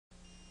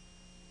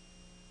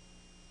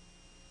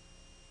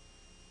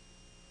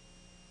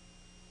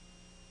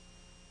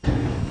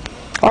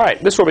All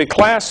right, this will be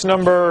class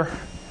number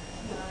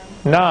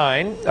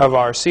 9 of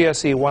our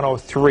CSE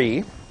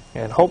 103,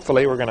 and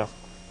hopefully we're going to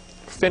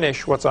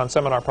finish what's on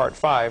seminar part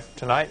 5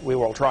 tonight. We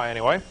will try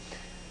anyway,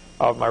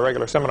 of my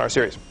regular seminar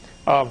series.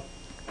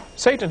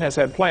 Satan has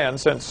had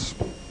plans since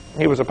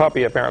he was a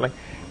puppy, apparently,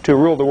 to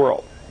rule the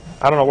world.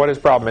 I don't know what his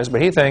problem is,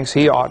 but he thinks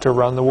he ought to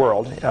run the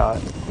world.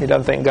 He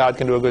doesn't think God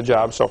can do a good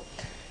job, so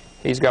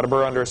he's got a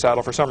burr under his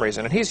saddle for some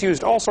reason. And he's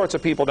used all sorts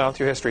of people down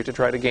through history to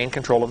try to gain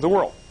control of the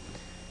world.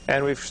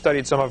 And we've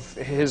studied some of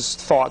his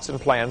thoughts and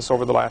plans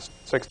over the last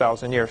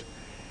 6,000 years.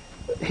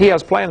 He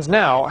has plans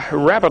now,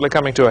 rapidly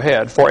coming to a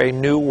head, for a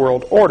new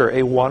world order,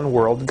 a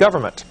one-world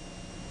government.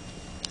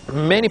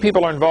 Many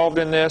people are involved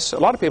in this. A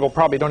lot of people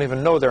probably don't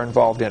even know they're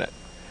involved in it.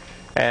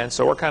 And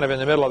so we're kind of in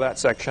the middle of that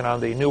section on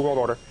the new world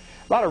order.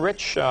 A lot of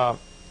rich,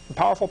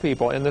 powerful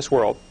people in this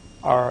world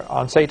are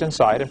on Satan's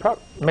side and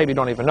maybe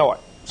don't even know it.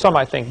 Some,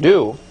 I think,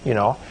 do, you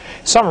know.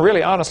 Some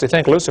really honestly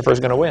think Lucifer's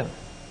going to win.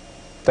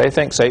 They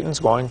think Satan's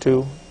going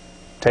to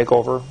take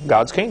over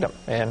God's kingdom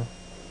and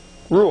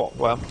rule.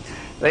 Well,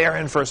 they are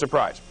in for a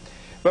surprise.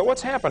 But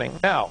what's happening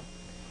now?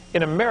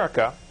 In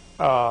America,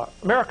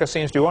 America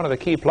seems to be one of the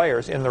key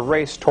players in the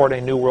race toward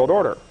a new world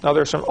order. Now,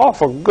 there's some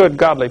awful good,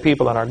 godly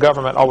people in our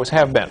government, always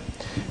have been.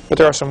 But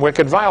there are some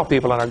wicked, vile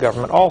people in our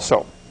government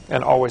also,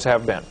 and always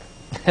have been.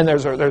 And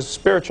there's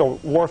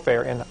spiritual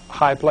warfare in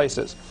high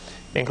places,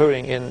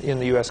 including in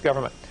the U.S.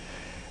 government.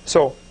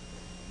 So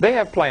they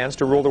have plans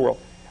to rule the world.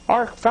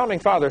 Our founding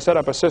fathers set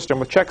up a system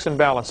with checks and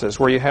balances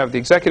where you have the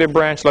executive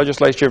branch,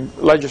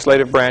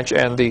 legislative branch,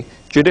 and the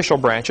judicial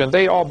branch, and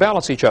they all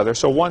balance each other,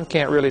 so one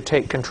can't really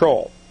take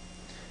control.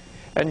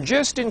 And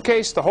just in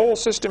case the whole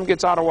system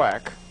gets out of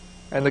whack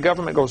and the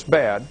government goes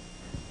bad,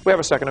 we have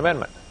a Second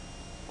Amendment,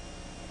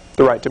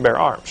 the right to bear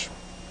arms.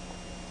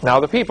 Now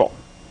the people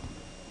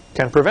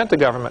can prevent the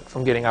government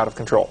from getting out of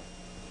control.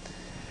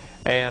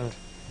 And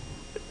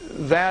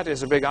that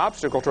is a big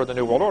obstacle toward the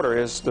New World Order,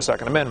 is the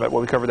Second Amendment.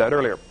 Well, we covered that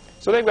earlier.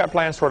 So they've got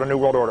plans toward a New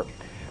World Order.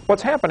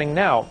 What's happening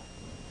now,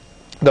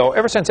 though,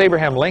 ever since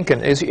Abraham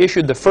Lincoln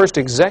issued the first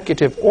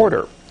executive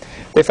order,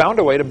 they found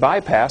a way to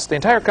bypass the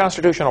entire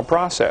constitutional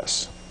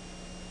process.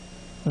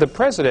 The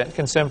president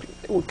can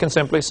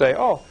simply say,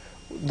 oh,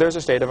 there's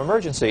a state of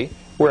emergency,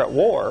 we're at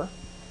war,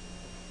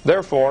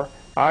 therefore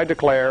I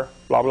declare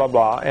blah, blah,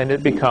 blah, and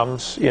it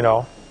becomes, you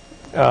know,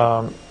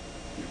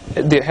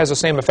 it has the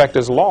same effect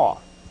as law.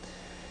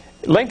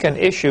 Lincoln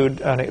issued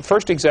a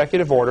first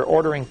executive order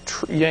ordering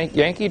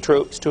Yankee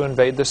troops to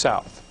invade the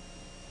South.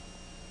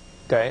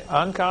 Okay,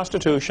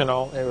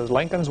 unconstitutional. It was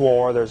Lincoln's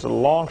war. There's a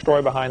long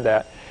story behind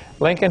that.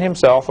 Lincoln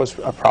himself was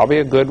probably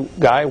a good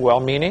guy,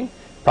 well-meaning.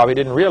 Probably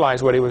didn't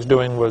realize what he was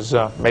doing was,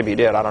 maybe he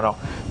did, I don't know.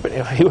 But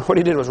what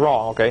he did was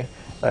wrong, okay?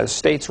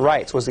 States'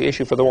 rights was the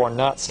issue for the war,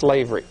 not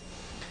slavery.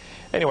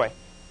 Anyway,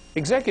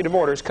 executive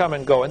orders come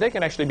and go, and they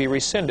can actually be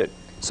rescinded.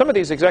 Some of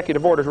these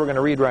executive orders we're going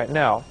to read right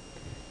now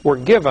were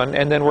given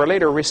and then were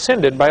later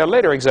rescinded by a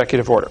later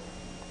executive order.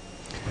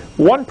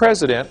 One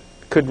president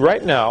could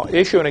right now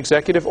issue an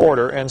executive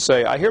order and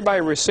say, I hereby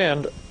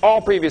rescind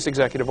all previous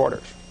executive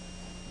orders.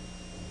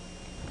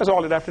 That's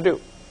all he'd have to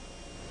do.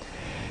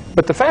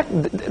 But the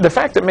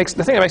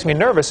thing that makes me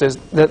nervous is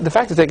the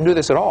fact that they can do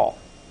this at all.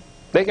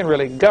 They can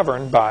really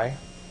govern by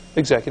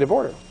executive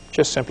order.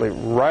 Just simply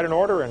write an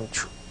order and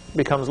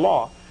becomes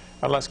law,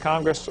 unless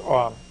Congress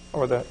or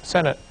the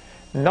Senate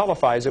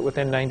nullifies it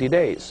within 90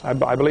 days, I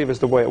believe is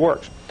the way it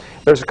works.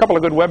 There's a couple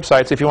of good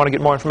websites if you want to get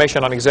more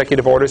information on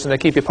executive orders, and they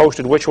keep you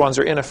posted which ones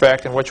are in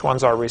effect and which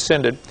ones are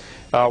rescinded.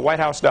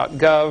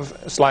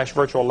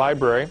 Whitehouse.gov/virtual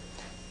library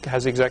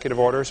has executive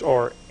orders,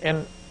 or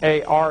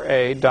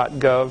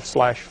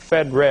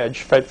NARA.gov/FedReg,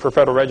 Fed for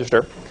Federal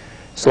Register,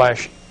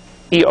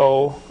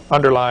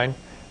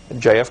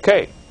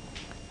 /EO_JFK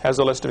has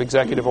a list of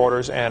executive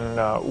orders and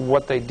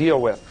what they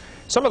deal with.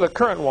 Some of the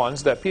current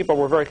ones that people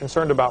were very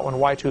concerned about when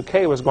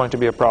Y2K was going to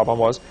be a problem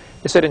was,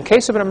 they said in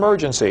case of an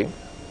emergency,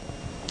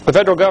 the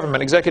federal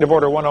government, Executive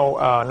Order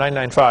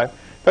 10995,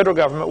 federal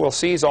government will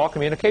seize all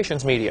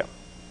communications media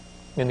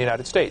in the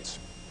United States.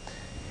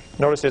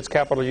 Notice it's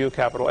capital U,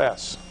 capital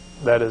S.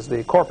 That is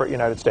the corporate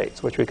United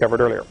States, which we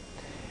covered earlier.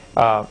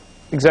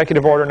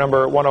 Executive Order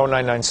number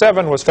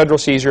 10997 was federal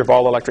seizure of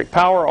all electric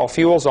power, all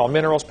fuels, all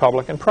minerals,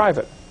 public and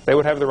private. They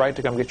would have the right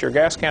to come get your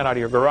gas can out of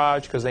your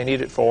garage because they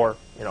need it for,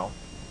 you know,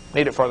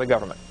 need it for the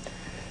government.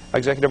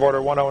 Executive Order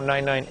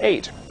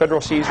 10998,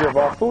 federal seizure of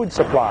all food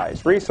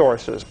supplies,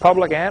 resources,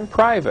 public and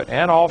private,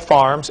 and all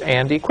farms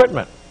and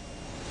equipment.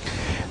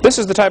 This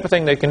is the type of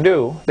thing they can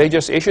do. They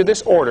just issue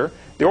this order.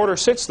 The order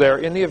sits there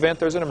in the event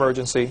there's an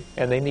emergency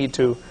and they need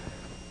to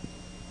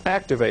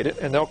activate it,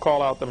 and they'll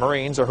call out the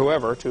Marines or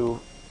whoever to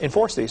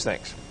enforce these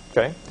things.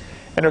 Okay?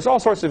 And there's all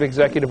sorts of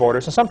executive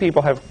orders, and some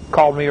people have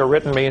called me or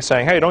written me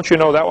saying, hey, don't you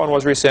know that one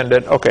was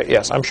rescinded? Okay,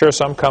 yes, I'm sure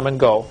some come and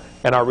go,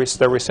 and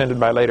they're rescinded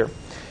by later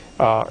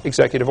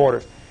executive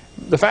orders.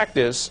 The fact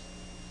is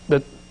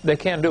that they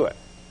can do it.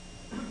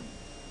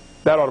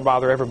 That ought to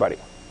bother everybody.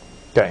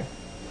 Okay.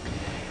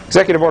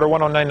 Executive Order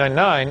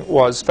 10999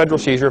 was federal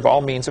seizure of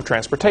all means of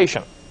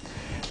transportation.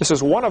 This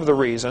is one of the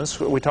reasons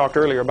we talked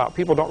earlier about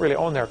people don't really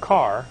own their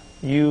car.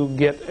 You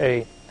get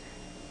a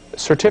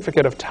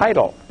certificate of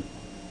title,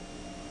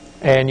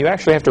 and you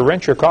actually have to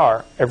rent your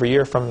car every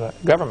year from the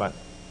government.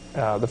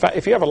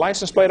 If you have a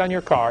license plate on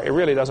your car, it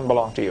really doesn't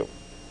belong to you.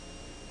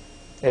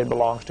 It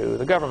belongs to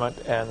the government,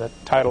 and the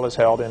title is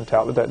held in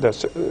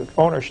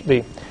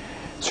the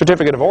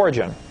certificate of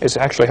origin is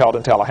actually held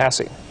in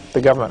Tallahassee. The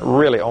government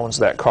really owns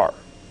that car,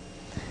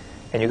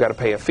 and you've got to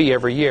pay a fee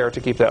every year to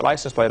keep that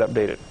license plate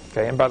updated.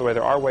 Okay, and by the way,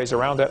 there are ways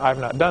around that. I've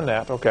not done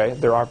that. Okay,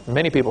 there are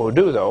many people who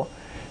do, though.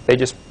 They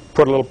just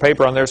put a little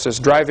paper on there that says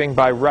driving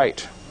by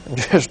right, and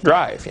just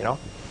drive, you know.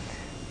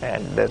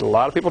 And a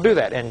lot of people do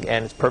that, and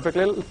it's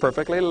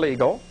perfectly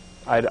legal.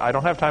 I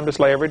don't have time to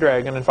slay every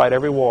dragon and fight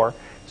every war,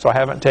 so I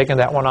haven't taken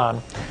that one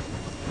on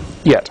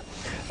yet.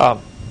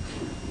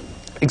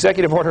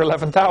 Executive Order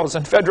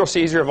 11,000, federal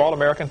seizure of all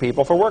American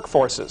people for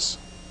workforces.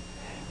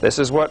 This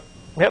is what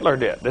Hitler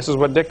did. This is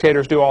what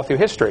dictators do all through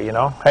history, you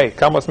know. Hey,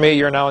 come with me,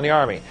 you're now in the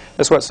army.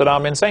 That's what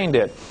Saddam Hussein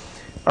did,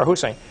 or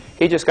Hussein.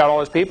 He just got all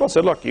his people and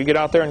said, look, you get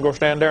out there and go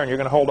stand there and you're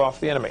going to hold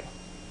off the enemy.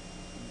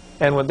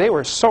 And when they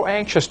were so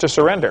anxious to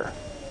surrender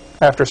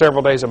after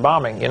several days of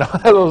bombing, you know,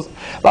 a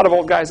lot of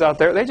old guys out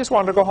there, they just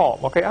wanted to go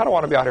home. Okay, I don't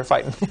want to be out here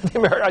fighting.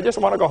 I just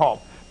want to go home.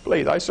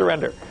 Please, I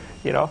surrender,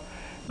 you know.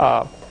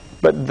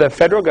 But the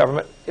federal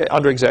government,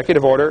 under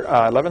Executive Order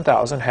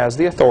 11,000, has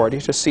the authority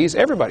to seize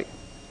everybody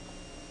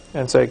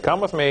and say, come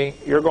with me,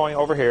 you're going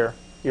over here,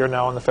 you're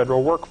now in the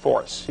federal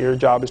workforce. Your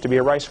job is to be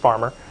a rice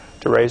farmer,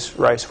 to raise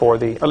rice for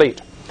the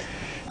elite.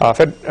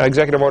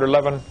 Executive Order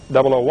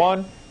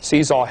 11,001,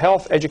 seize all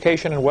health,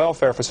 education, and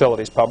welfare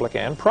facilities, public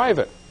and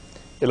private.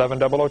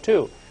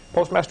 11,002,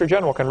 Postmaster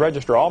General can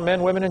register all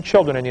men, women, and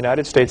children in the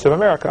United States of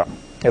America.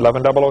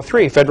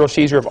 11,003, federal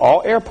seizure of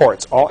all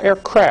airports, all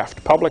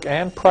aircraft, public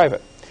and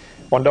private.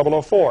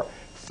 1004,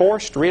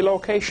 forced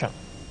relocation.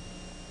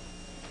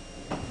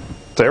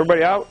 So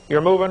everybody out,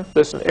 you're moving.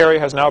 This area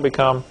has now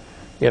become,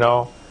 you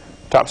know,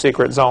 top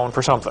secret zone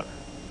for something.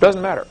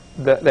 Doesn't matter.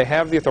 They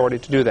have the authority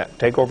to do that.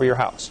 Take over your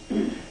house.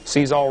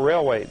 Seize all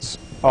railways,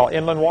 all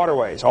inland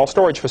waterways, all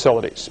storage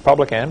facilities,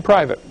 public and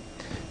private.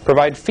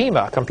 Provide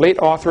FEMA complete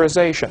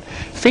authorization.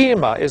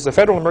 FEMA is the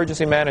Federal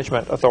Emergency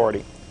Management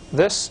Authority.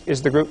 This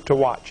is the group to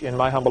watch, in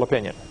my humble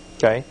opinion.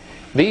 Okay?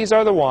 These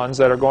are the ones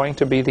that are going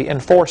to be the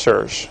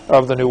enforcers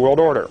of the New World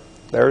Order.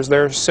 There's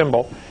their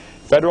symbol.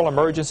 Federal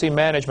Emergency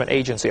Management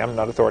Agency. I'm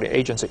not authority,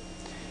 agency.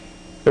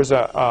 There's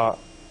a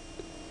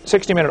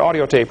 60-minute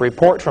audio tape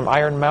report from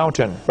Iron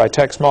Mountain by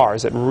Tex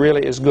Mars that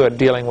really is good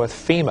dealing with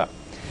FEMA.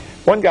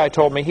 One guy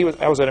told me,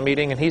 I was at a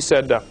meeting, and he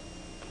said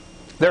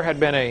there had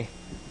been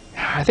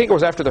I think it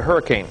was after the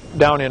hurricane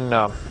down in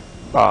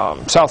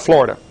South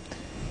Florida.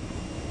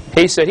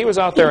 He said he was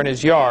out there in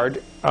his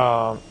yard,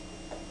 what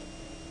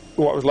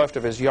was left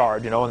of his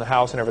yard, you know, in the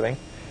house and everything.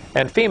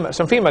 And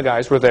some FEMA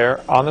guys were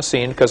there on the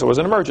scene because it was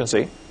an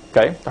emergency.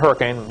 Okay, the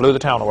hurricane blew the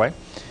town away.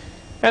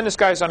 And this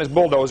guy's on his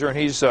bulldozer, and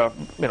he's you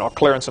know,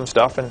 clearing some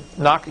stuff, and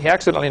he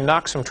accidentally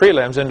knocked some tree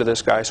limbs into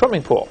this guy's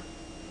swimming pool.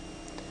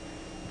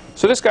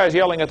 So this guy's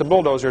yelling at the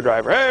bulldozer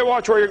driver, hey,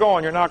 watch where you're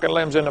going, you're knocking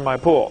limbs into my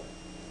pool.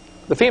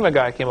 The FEMA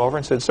guy came over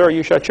and said, sir,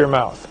 you shut your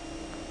mouth.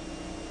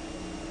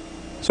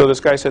 So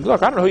this guy said,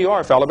 look, I don't know who you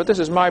are, fella, but this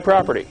is my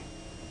property.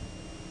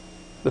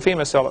 The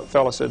FEMA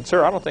fella said,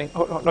 sir, I don't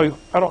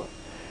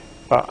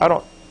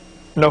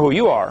know who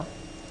you are,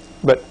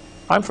 but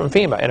I'm from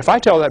FEMA, and if I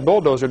tell that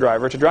bulldozer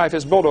driver to drive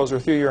his bulldozer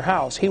through your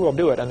house, he will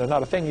do it, and there's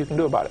not a thing you can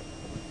do about it.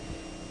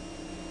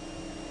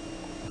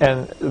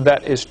 And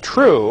that is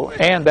true,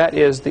 and that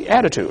is the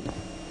attitude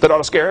that ought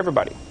to scare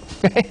everybody.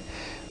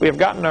 We have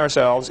gotten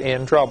ourselves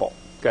in trouble.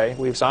 Okay,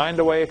 we've signed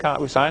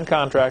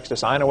contracts to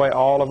sign away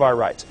all of our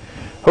rights.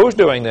 Who's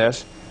doing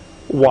this?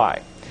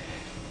 Why?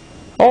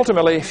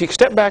 Ultimately, if you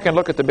step back and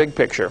look at the big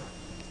picture,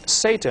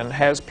 Satan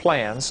has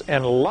plans,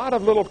 and a lot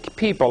of little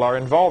people are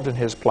involved in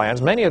his plans.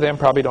 Many of them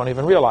probably don't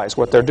even realize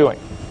what they're doing.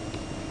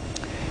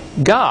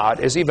 God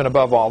is even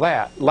above all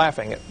that,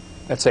 laughing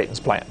at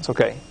Satan's plans.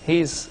 Okay,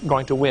 he's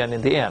going to win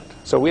in the end.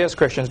 So we as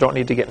Christians don't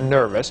need to get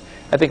nervous.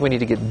 I think we need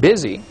to get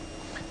busy,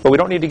 but we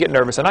don't need to get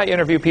nervous. And I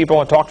interview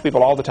people and talk to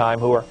people all the time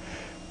who are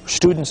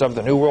students of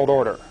the New World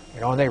Order,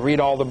 you know, and they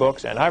read all the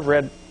books, and I've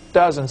read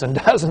dozens and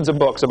dozens of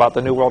books about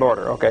the New World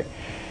Order, okay?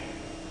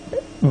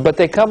 But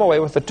they come away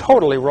with a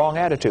totally wrong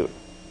attitude.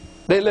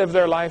 They live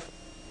their life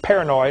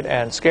paranoid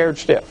and scared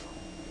stiff,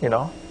 you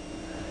know?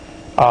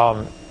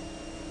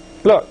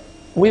 Look,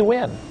 we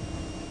win.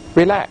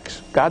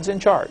 Relax. God's in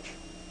charge.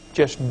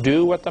 Just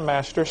do what the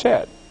Master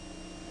said,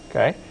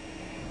 okay?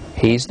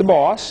 He's the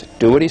boss.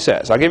 Do what he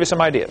says. I'll give you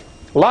some ideas.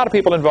 A lot of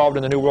people involved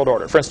in the New World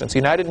Order. For instance, the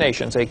United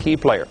Nations, a key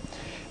player.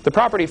 The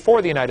property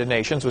for the United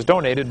Nations was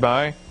donated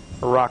by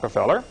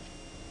Rockefeller.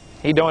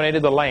 He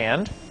donated the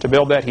land to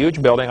build that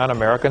huge building on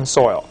American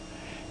soil.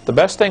 The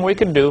best thing we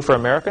could do for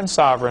American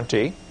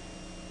sovereignty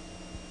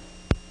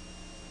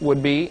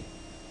would be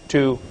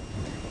to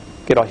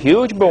get a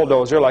huge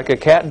bulldozer like a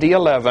Cat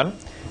D11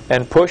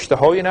 and push the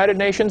whole United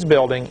Nations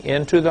building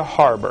into the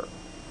harbor.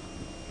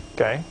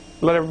 Okay?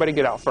 Let everybody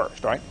get out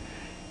first, right?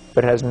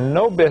 but it has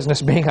no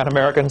business being on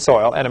American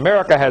soil, and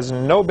America has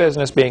no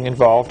business being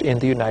involved in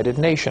the United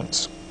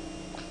Nations.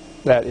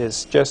 That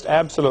is just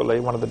absolutely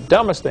one of the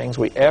dumbest things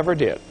we ever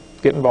did,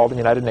 get involved in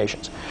the United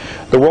Nations.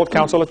 The World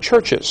Council of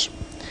Churches.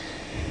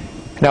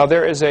 Now,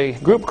 there is a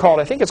group called,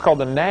 I think it's called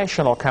the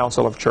National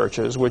Council of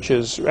Churches, which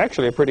is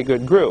actually a pretty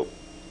good group.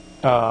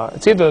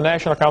 It's either the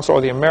National Council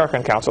or the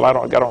American Council. I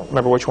don't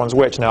remember which one's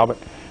which now, but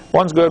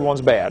one's good,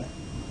 one's bad.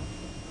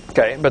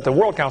 Okay, but the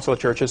World Council of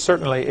Churches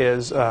certainly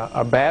is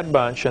a bad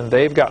bunch, and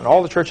they've gotten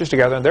all the churches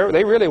together, and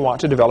they really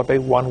want to develop a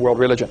one world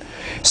religion.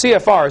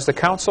 CFR is the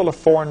Council of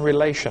Foreign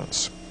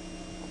Relations.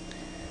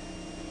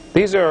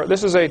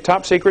 This is a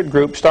top secret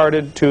group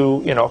started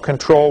to,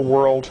 control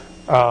world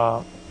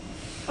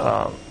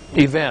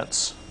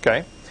events.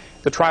 Okay,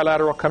 the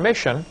Trilateral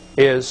Commission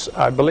is,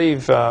 I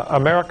believe,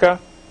 America,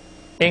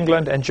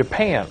 England, and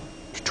Japan.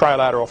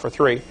 Trilateral for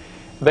 3.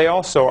 They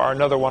also are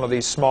another one of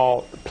these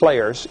small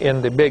players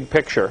in the big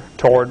picture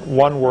toward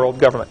one world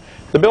government.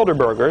 The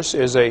Bilderbergers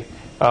is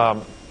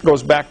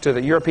goes back to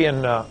the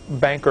European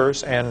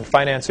bankers and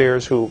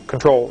financiers who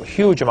control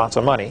huge amounts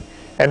of money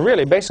and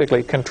really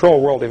basically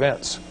control world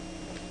events.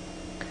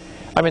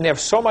 I mean, they have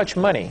so much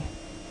money,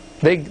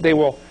 they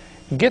will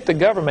get the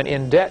government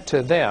in debt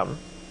to them,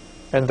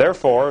 and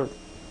therefore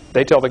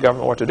they tell the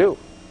government what to do.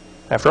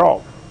 After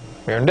all,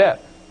 you're in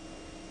debt.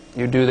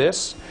 You do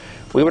this.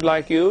 We would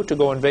like you to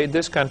go invade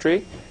this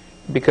country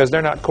because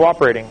they're not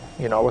cooperating,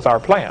 with our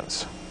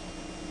plans.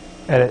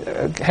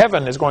 And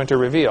heaven is going to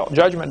reveal.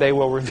 Judgment Day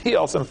will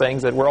reveal some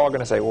things that we're all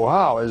going to say,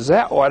 wow, is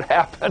that what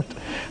happened?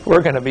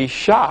 We're going to be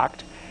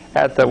shocked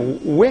at the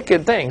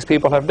wicked things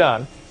people have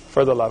done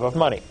for the love of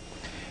money.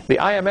 The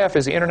IMF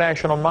is the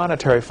International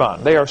Monetary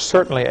Fund. They are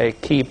certainly a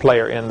key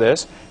player in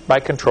this by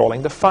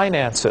controlling the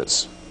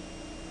finances.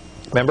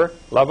 Remember,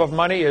 love of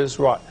money is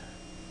what?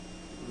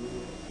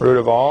 Root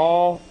of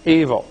all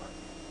evil.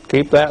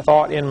 Keep that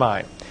thought in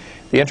mind.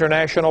 The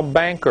international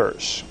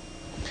bankers,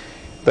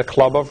 the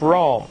Club of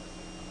Rome,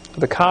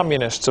 the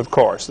communists, of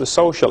course, the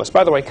socialists.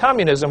 By the way,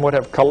 communism would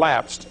have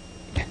collapsed.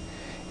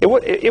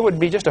 It would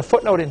be just a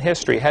footnote in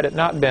history had it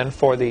not been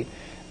for the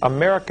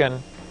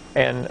American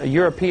and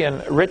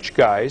European rich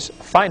guys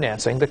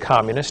financing the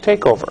communist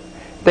takeover.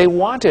 They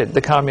wanted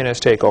the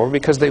communist takeover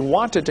because they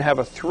wanted to have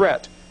a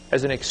threat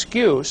as an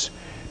excuse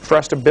for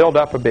us to build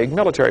up a big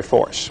military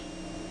force.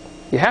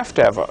 You have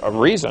to have a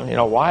reason,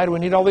 why do we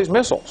need all these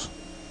missiles?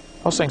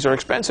 Those things are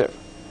expensive.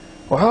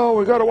 Well,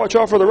 we've got to watch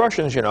out for the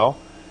Russians,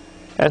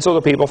 And so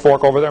the people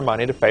fork over their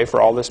money to pay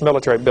for all this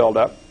military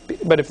buildup.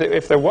 But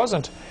if there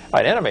wasn't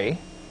an enemy,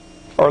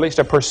 or at least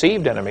a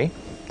perceived enemy,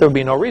 there would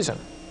be no reason.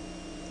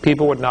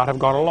 People would not have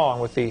gone along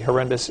with the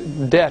horrendous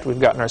debt we've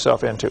gotten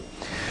ourselves into.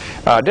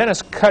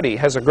 Dennis Cuddy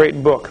has a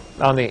great book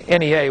on the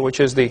NEA,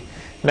 which is the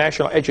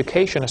National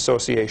Education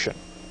Association.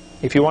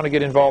 If you want to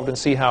get involved and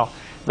see how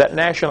that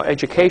National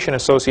Education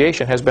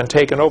Association has been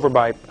taken over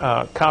by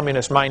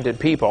communist-minded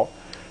people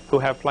who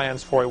have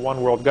plans for a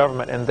one-world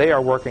government, and they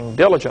are working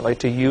diligently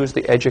to use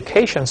the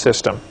education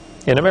system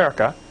in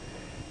America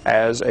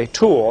as a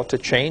tool to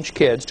change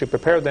kids, to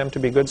prepare them to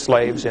be good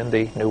slaves in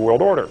the New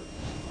World Order.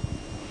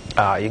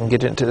 You can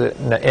get into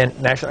the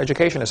National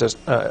Education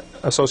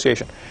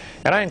Association.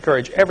 And I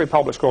encourage every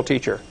public school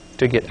teacher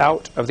to get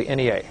out of the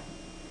NEA.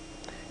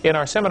 In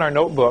our seminar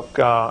notebook,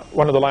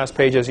 one of the last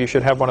pages, you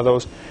should have one of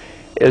those,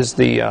 is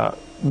the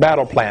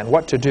battle plan,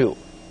 what to do.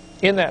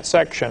 In that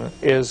section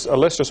is a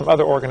list of some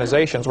other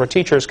organizations where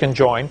teachers can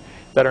join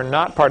that are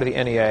not part of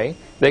the NEA.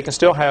 They can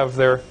still have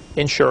their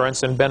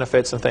insurance and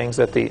benefits and things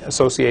that the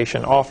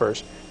association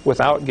offers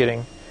without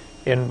getting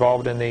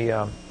involved in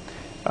the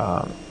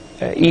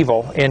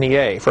evil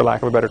NEA, for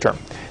lack of a better term.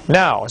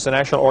 Now, it's the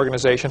National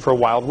Organization for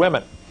Wild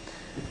Women.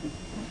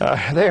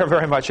 They are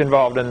very much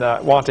involved in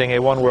wanting a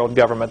one-world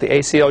government. The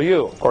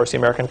ACLU, of course, the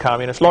American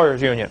Communist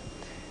Lawyers Union.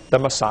 The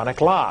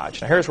Masonic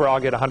Lodge. Now, here's where I'll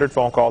get 100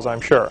 phone calls, I'm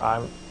sure.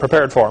 I'm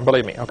prepared for them,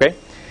 believe me, okay?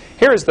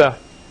 Here is the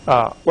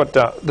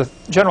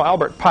General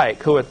Albert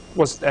Pike, who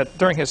was,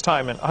 during his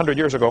time 100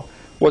 years ago,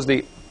 was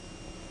the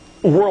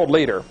world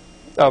leader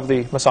of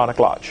the Masonic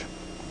Lodge.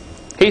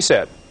 He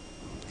said,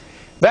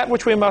 "That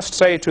which we must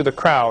say to the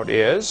crowd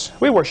is,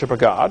 we worship a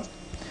God,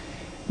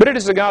 but it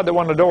is a God that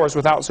one adores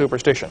without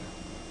superstition.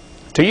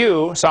 To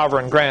you,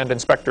 sovereign grand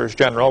inspectors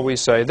general, we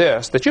say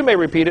this, that you may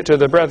repeat it to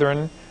the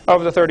brethren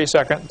of the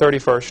 32nd,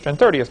 31st, and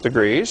 30th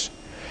degrees.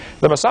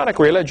 The Masonic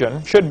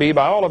religion should be,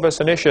 by all of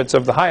us initiates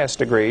of the highest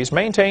degrees,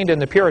 maintained in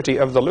the purity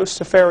of the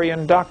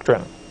Luciferian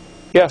doctrine.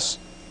 Yes,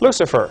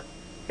 Lucifer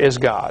is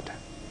God."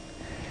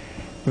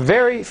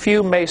 Very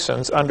few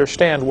Masons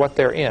understand what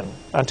they're in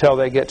until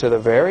they get to the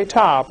very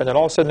top, and then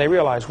all of a sudden they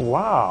realize,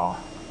 wow,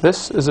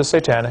 this is a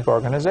satanic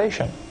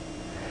organization.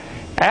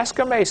 Ask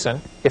a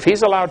Mason if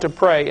he's allowed to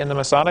pray in the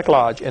Masonic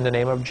Lodge in the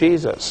name of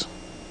Jesus.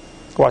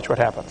 Watch what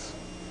happens.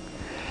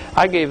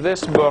 I gave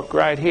this book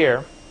right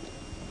here,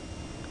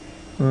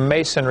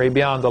 Masonry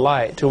Beyond the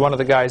Light, to one of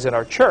the guys at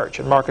our church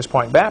at Marcus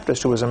Point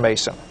Baptist who was a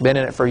Mason, been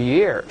in it for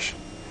years.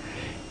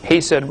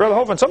 He said, "Brother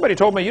Hovind, somebody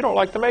told me you don't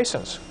like the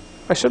Masons."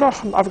 I said, "Oh,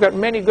 I've got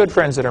many good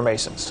friends that are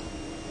Masons."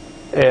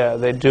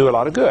 They do a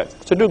lot of good.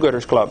 It's a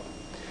do-gooders club.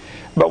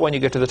 But when you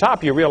get to the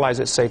top, you realize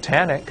it's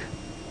satanic.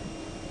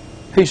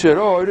 He said,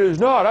 oh, it is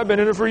not. I've been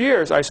in it for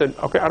years. I said,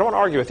 okay, I don't want to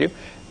argue with you.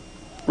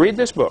 Read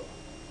this book.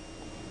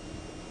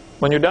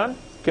 When you're done,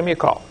 give me a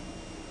call.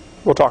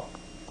 We'll talk,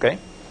 okay?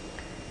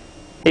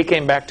 He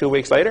came back 2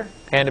 weeks later,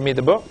 handed me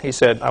the book. He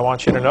said, I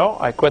want you to know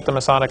I quit the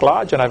Masonic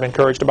Lodge, and I've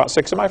encouraged about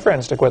 6 of my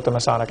friends to quit the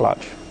Masonic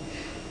Lodge.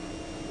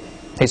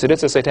 He said,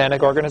 it's a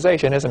satanic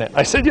organization, isn't it?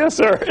 I said, yes,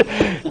 sir.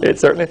 It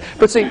certainly is.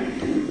 But see,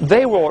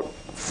 they will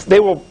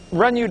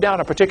run you down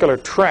a particular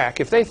track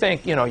if they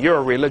think, you know, you're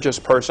a religious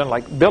person,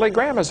 like Billy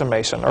Graham is a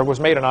Mason, or was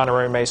made an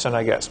honorary Mason,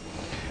 I guess.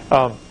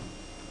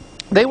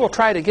 They will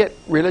try to get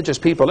religious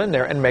people in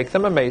there and make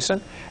them a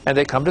Mason, and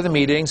they come to the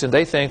meetings and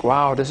they think,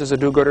 wow, this is a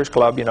do-gooders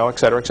club, you know, et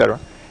cetera,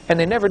 and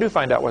they never do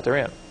find out what they're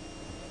in.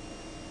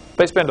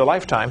 They spend a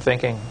lifetime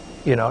thinking,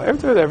 you know,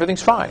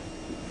 everything's fine.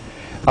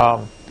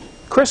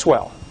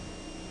 Criswell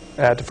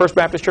at the First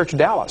Baptist Church of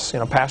Dallas, you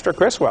know, Pastor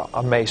Criswell,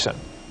 a Mason.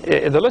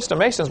 The list of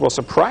Masons will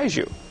surprise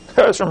you.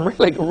 There are some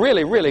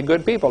really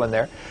good people in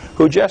there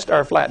who just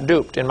are flat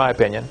duped, in my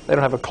opinion. They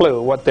don't have a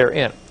clue what they're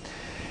in.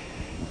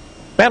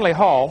 Manly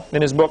Hall,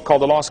 in his book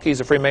called The Lost Keys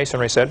of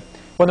Freemasonry, said,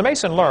 when the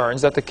Mason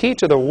learns that the key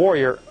to the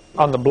warrior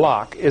on the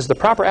block is the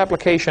proper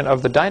application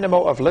of the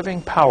dynamo of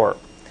living power,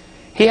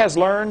 he has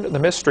learned the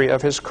mystery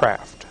of his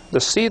craft. The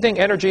seething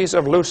energies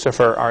of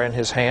Lucifer are in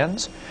his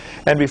hands,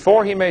 and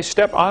before he may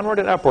step onward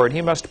and upward,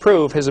 he must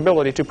prove his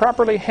ability to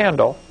properly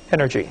handle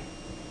energy.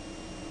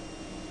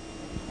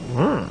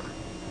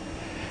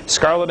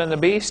 Scarlet and the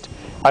Beast.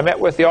 I met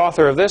with the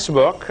author of this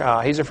book.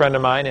 He's a friend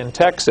of mine in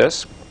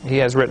Texas. He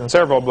has written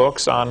several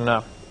books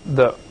on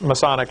the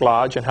Masonic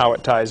Lodge and how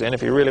it ties in.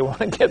 If you really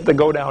want to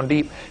go down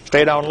deep,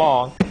 stay down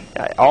long,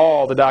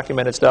 all the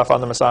documented stuff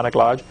on the Masonic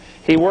Lodge.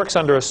 He works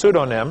under a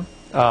pseudonym,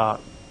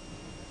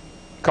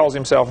 calls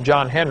himself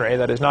John Henry.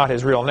 That is not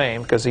his real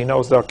name, because he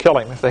knows they'll kill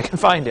him if they can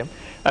find him.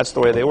 That's the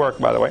way they work,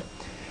 by the way.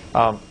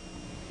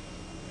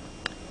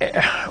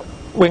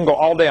 We can go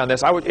all day on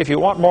this. If you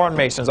want more on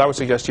Masons, I would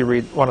suggest you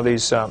read one of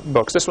these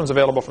books. This one's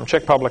available from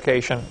Chick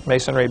Publication,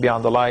 Masonry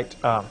Beyond the Light.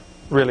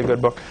 Really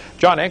good book.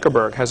 John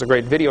Ankerberg has a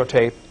great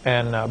videotape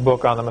and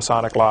book on the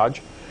Masonic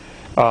Lodge.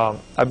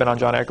 I've been on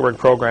John Ankerberg's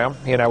program.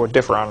 He and I would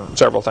differ on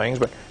several things,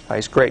 but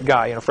he's a great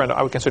guy. You know,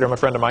 I would consider him a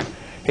friend of mine.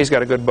 He's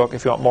got a good book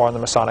if you want more on the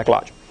Masonic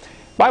Lodge.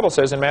 The Bible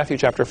says in Matthew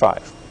chapter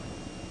 5,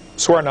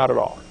 swear not at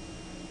all.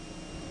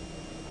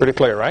 Pretty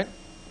clear, right?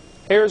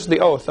 Here's the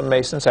oath the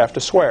Masons have to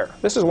swear.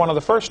 This is one of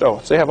the first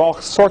oaths. They have all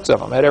sorts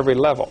of them at every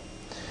level.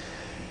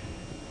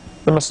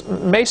 The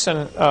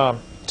Mason,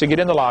 to get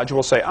in the lodge,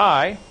 will say,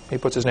 I, he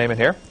puts his name in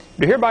here,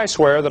 do hereby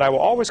swear that I will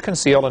always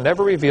conceal and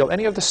never reveal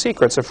any of the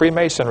secrets of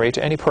Freemasonry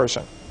to any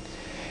person.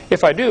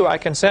 If I do, I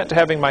consent to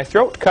having my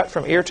throat cut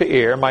from ear to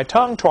ear, my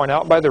tongue torn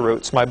out by the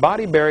roots, my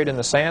body buried in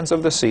the sands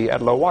of the sea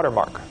at low water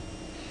mark.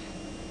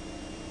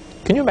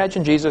 Can you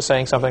imagine Jesus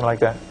saying something like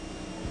that?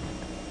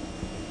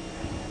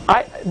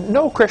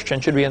 No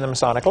Christian should be in the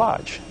Masonic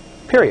Lodge,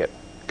 period.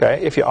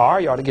 Okay? If you are,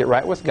 you ought to get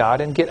right with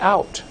God and get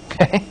out.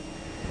 Okay?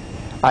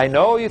 I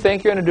know you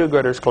think you're in a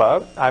do-gooders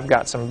club. I've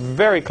got some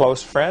very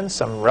close friends,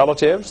 some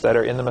relatives that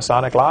are in the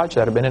Masonic Lodge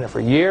that have been in it for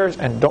years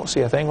and don't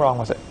see a thing wrong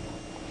with it.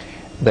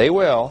 They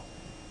will,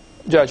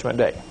 Judgment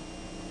Day.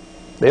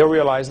 They'll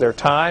realize their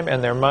time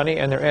and their money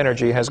and their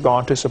energy has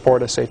gone to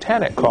support a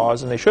satanic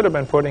cause, and they should have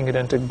been putting it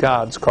into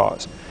God's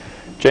cause.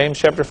 James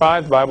chapter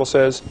 5, the Bible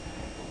says,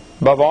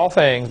 above all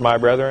things, my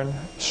brethren,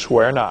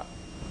 swear not.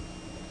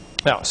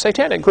 Now,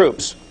 satanic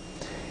groups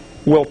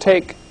will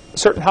take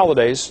certain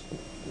holidays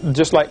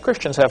just like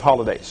Christians have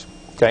holidays.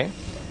 Okay?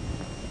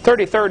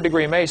 33rd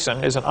degree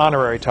Mason is an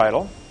honorary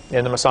title.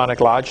 In the Masonic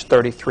Lodge,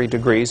 33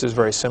 degrees is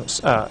very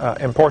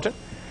important.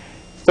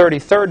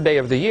 33rd day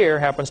of the year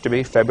happens to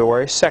be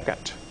February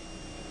 2nd,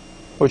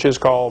 which is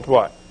called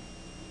what?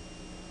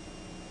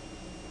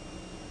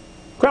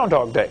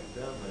 Groundhog Day.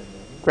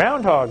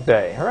 Groundhog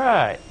Day,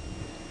 right.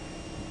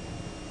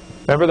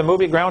 Remember the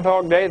movie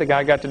Groundhog Day? The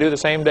guy got to do the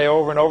same day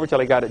over and over till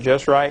he got it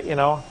just right, you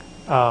know.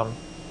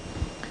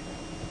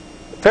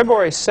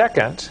 February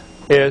 2nd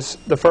is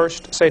the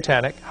first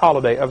satanic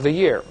holiday of the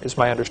year, is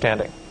my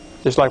understanding.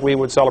 Just like we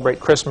would celebrate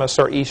Christmas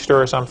or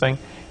Easter or something,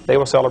 they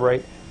will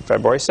celebrate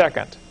February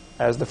 2nd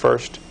as the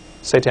first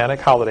satanic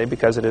holiday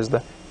because it is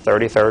the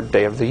 33rd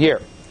day of the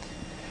year.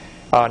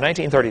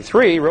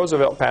 1933,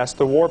 Roosevelt passed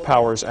the War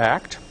Powers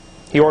Act.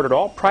 He ordered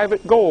all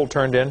private gold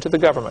turned in to the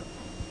government.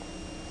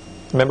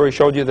 Remember he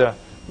showed you the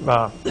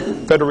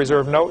Federal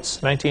Reserve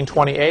notes,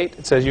 1928.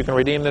 It says you can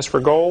redeem this for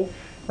gold.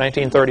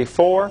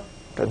 1934,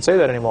 doesn't say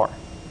that anymore.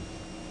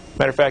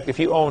 Matter of fact, if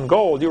you own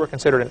gold, you were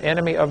considered an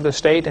enemy of the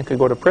state and could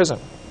go to prison.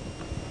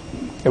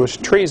 It was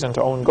treason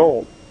to own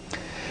gold.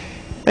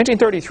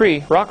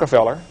 1933,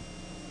 Rockefeller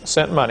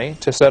sent money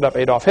to set up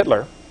Adolf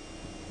Hitler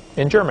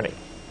in Germany.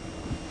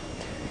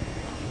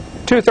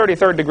 Two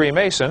 33rd degree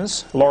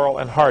Masons, Laurel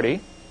and Hardy,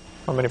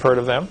 how many have heard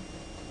of them?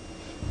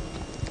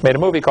 Made a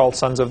movie called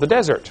Sons of the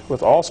Desert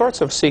with all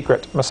sorts of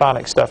secret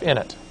Masonic stuff in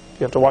it.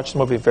 You have to watch the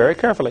movie very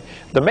carefully.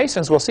 The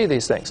Masons will see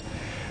these things.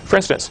 For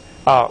instance,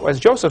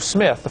 as Joseph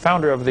Smith, the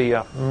founder of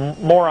the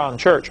Moron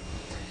Church,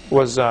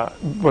 was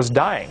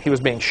dying, he was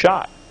being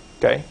shot,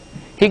 okay?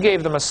 He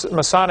gave the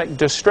Masonic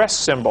distress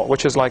symbol,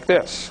 which is like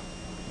this.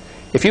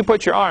 If you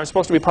put your arm, it's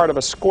supposed to be part of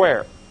a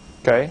square,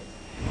 okay?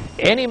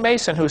 Any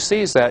Mason who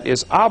sees that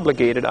is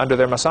obligated under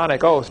their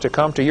Masonic oath to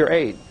come to your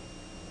aid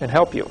and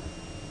help you.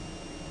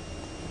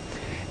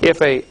 If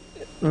a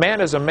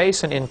man is a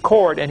Mason in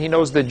court and he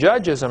knows the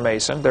judge is a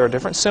Mason, there are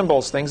different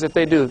symbols, things that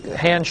they do,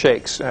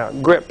 handshakes,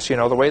 grips, you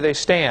know, the way they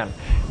stand.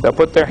 They'll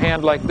put their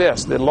hand like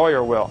this, the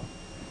lawyer will.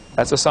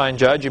 That's a sign,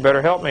 Judge, you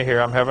better help me here.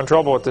 I'm having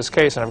trouble with this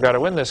case and I've got to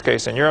win this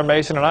case. And you're a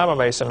Mason and I'm a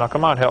Mason. Now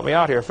come on, help me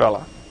out here,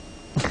 fella.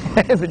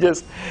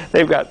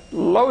 They've got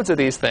loads of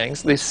these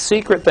things, these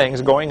secret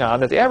things going on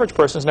that the average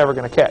person's never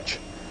going to catch.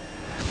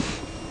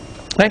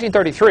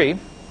 1933,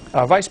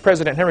 Vice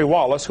President Henry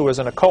Wallace, who was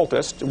an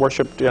occultist,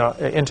 worshipped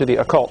into the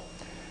occult,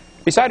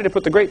 decided to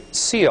put the Great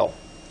Seal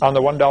on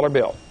the $1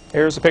 bill.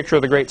 Here's a picture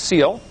of the Great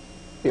Seal,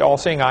 the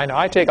all-seeing eye. Now,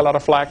 I take a lot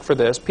of flack for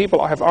this.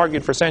 People have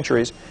argued for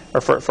centuries,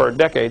 or for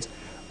decades,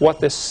 what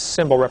this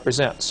symbol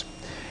represents.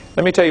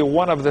 Let me tell you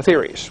one of the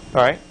theories,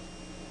 all right?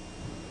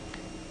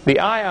 The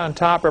eye on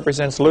top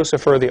represents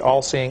Lucifer, the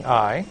all-seeing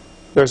eye.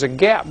 There's a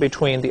gap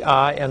between the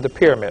eye and the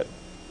pyramid,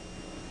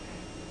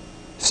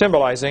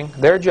 symbolizing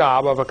their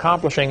job of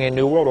accomplishing a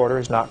new world order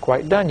is not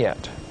quite done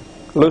yet.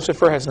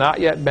 Lucifer has not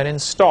yet been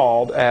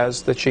installed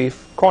as the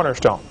chief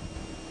cornerstone.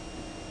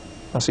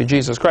 Now see,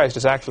 Jesus Christ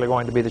is actually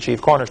going to be the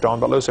chief cornerstone,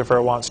 but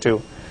Lucifer wants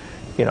to,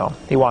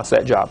 he wants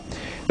that job.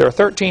 There are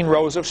 13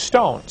 rows of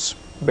stones.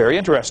 Very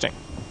interesting.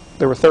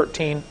 There were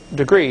 13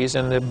 degrees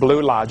in the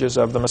blue lodges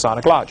of the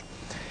Masonic Lodge.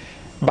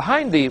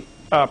 Behind the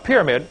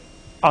pyramid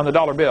on the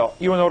dollar bill,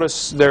 you will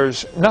notice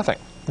there's nothing,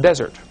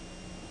 desert.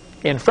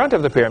 In front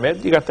of the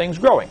pyramid, you got things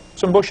growing,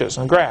 some bushes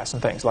and grass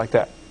and things like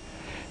that.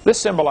 This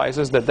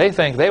symbolizes that they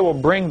think they will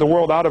bring the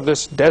world out of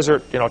this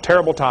desert,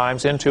 terrible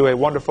times into a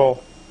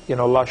wonderful,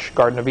 lush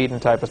Garden of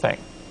Eden type of thing.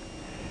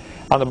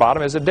 On the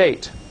bottom is a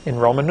date in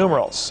Roman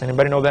numerals.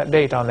 Anybody know that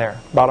date on there?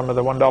 Bottom of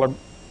the $1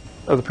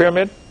 of the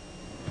pyramid?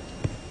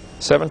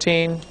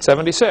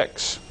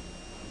 1776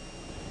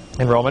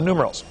 in Roman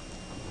numerals.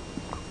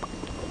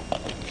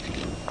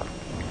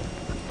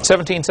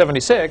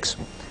 1776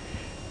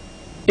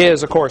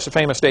 is, of course, a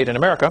famous date in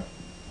America,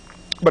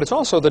 but it's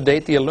also the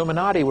date the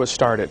Illuminati was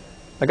started.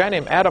 A guy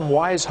named Adam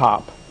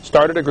Weishaupt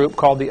started a group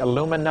called the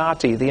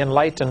Illuminati, the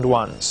Enlightened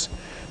Ones.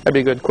 That'd be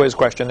a good quiz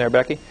question there,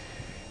 Becky.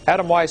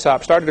 Adam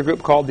Weishaupt started a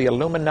group called the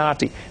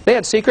Illuminati. They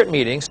had secret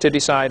meetings to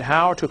decide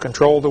how to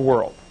control the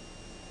world.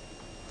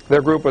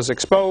 Their group was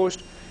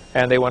exposed,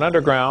 and they went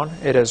underground.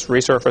 It has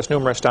resurfaced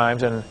numerous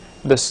times, and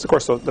this, of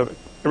course, the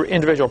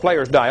individual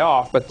players die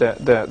off, but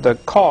the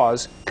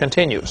cause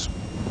continues.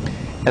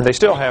 And they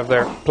still have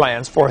their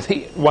plans for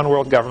the one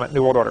world government,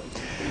 new world order.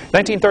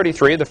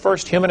 1933, the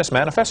first Humanist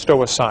Manifesto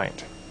was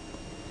signed.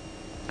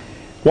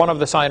 One of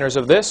the signers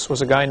of this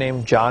was a guy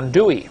named John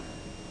Dewey.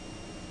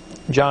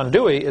 John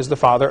Dewey is the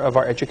father of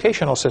our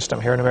educational system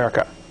here in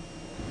America.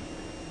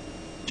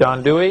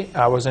 John Dewey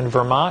was in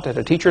Vermont at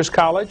a teacher's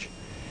college.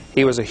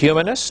 He was a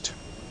humanist.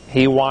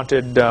 He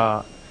wanted,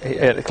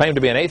 claimed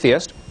to be an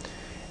atheist,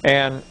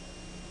 and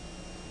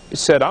he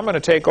said, I'm going to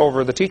take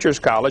over the teacher's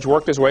college,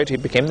 worked his way till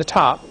he became the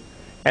top,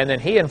 and then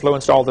he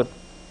influenced all the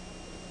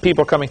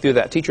people coming through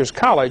that teacher's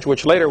college,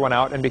 which later went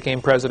out and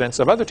became presidents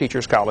of other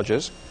teachers'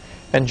 colleges.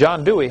 And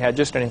John Dewey had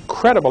just an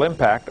incredible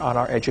impact on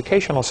our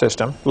educational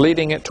system,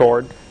 leading it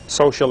toward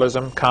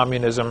socialism,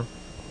 communism,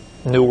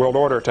 New World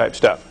Order type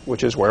stuff,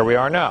 which is where we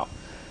are now.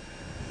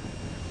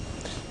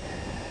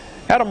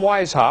 Adam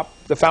Weishaupt,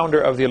 the founder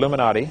of the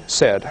Illuminati,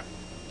 said,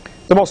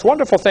 the most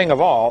wonderful thing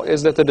of all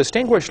is that the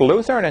distinguished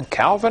Lutheran and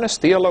Calvinist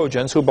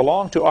theologians who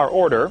belong to our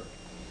order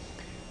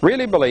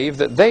really believe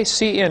that they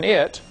see in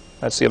it,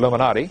 that's the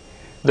Illuminati,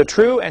 the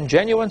true and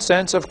genuine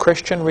sense of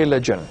Christian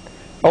religion.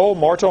 O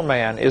mortal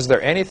man, is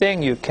there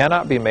anything you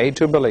cannot be made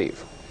to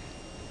believe?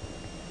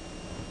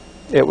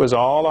 It was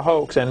all a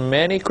hoax, and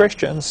many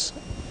Christians,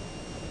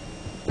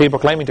 people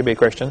claiming to be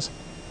Christians,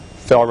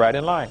 fell right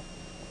in line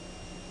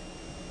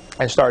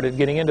and started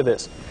getting into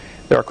this.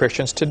 There are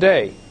Christians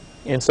today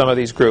in some of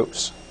these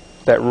groups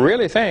that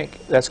really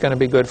think that's going to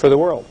be good for the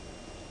world.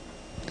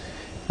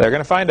 They're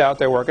going to find out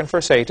they're working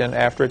for Satan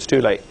after it's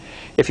too late.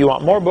 If you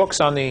want more books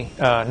on the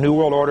New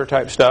World Order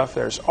type stuff,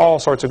 there's all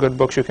sorts of good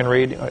books you can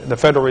read. The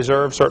Federal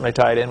Reserve certainly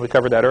tied in. We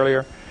covered that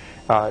earlier.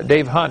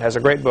 Dave Hunt has a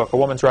great book, A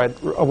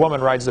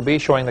Woman Rides the Bee,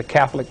 showing the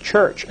Catholic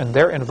Church and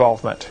their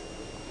involvement.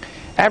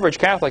 Average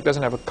Catholic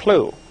doesn't have a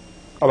clue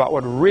about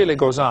what really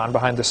goes on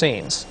behind the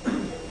scenes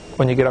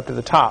when you get up to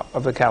the top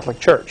of the Catholic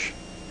Church.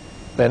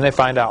 Then they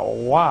find out,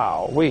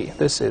 wow,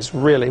 this is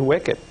really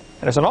wicked.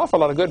 And there's an awful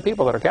lot of good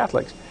people that are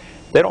Catholics.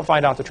 They don't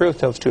find out the truth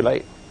till it's too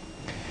late.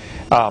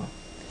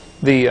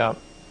 The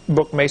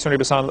book Masonry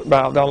Beyond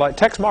the Light,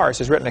 Tex Morris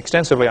has written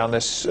extensively on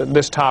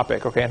this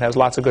topic, okay, and has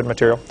lots of good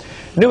material.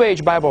 New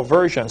Age Bible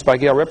Versions by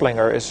Gail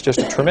Riplinger is just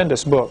a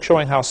tremendous book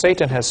showing how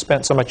Satan has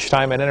spent so much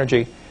time and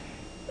energy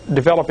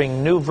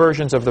developing new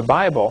versions of the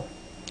Bible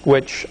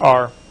which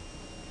are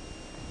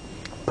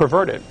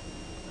perverted,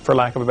 for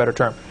lack of a better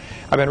term.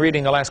 I've been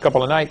reading the last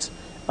couple of nights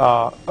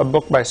a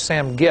book by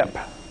Sam Gipp.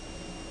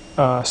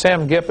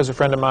 Sam Gipp is a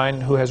friend of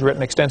mine who has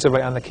written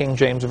extensively on the King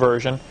James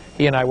Version.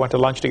 He and I went to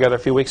lunch together a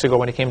few weeks ago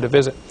when he came to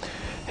visit.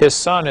 His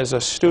son is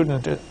a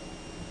student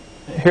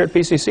here at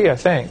PCC, I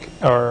think,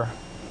 or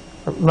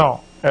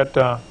no, at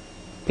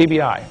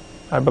PBI,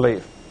 I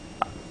believe.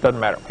 Doesn't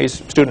matter.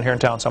 He's a student here in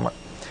town somewhere.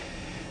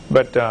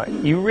 But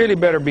you really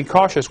better be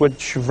cautious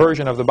which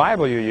version of the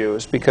Bible you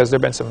use, because there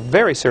have been some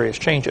very serious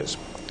changes.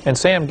 And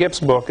Sam Gipp's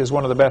book is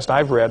one of the best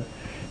I've read,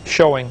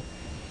 showing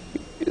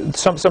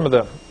some of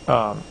the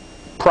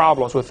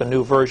problems with the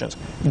new versions.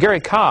 Gary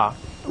Kah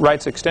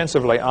writes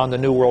extensively on the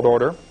New World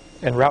Order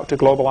and Route to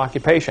Global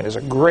Occupation. Is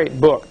a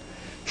great book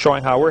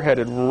showing how we're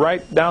headed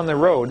right down the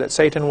road that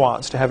Satan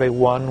wants to have a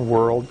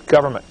one-world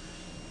government.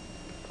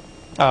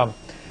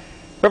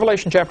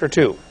 Revelation chapter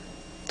 2,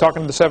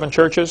 talking to the 7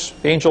 churches,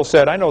 the angel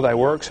said, I know thy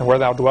works, and where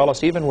thou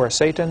dwellest, even where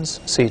Satan's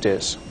seat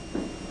is.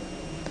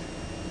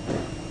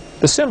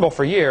 The symbol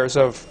for years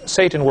of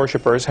Satan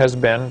worshippers has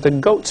been the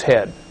goat's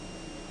head.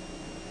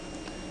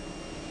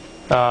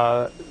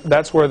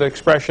 That's where the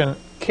expression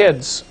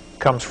kids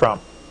comes from.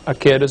 A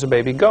kid is a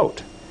baby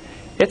goat.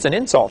 It's an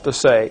insult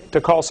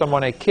to call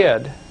someone a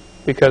kid,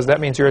 because that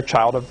means you're a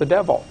child of the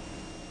devil.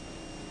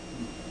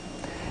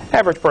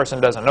 Average person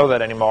doesn't know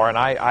that anymore, and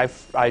I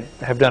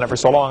have done it for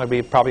so long, it'd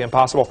be probably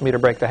impossible for me to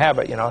break the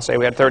habit, you know, say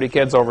we had 30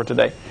 kids over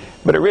today.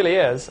 But it really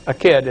is, a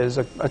kid is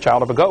a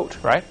child of a goat,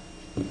 right?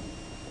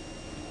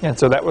 And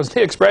so that was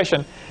the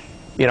expression,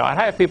 you know, and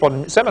I have people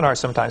in seminars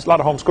sometimes, a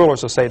lot of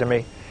homeschoolers will say to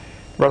me,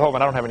 Brother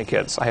Holman, I don't have any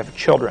kids, I have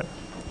children.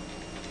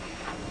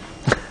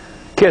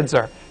 Kids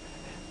are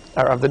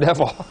of the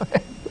devil.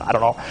 I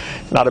don't know,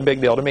 not a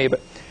big deal to me,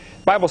 but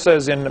the Bible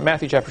says in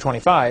Matthew chapter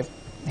 25,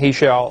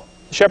 the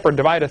shepherd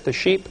divideth the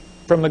sheep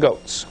from the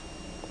goats.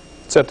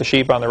 Set the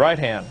sheep on the right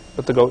hand,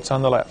 but the goats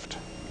on the left.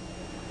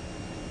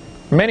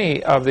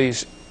 Many of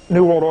these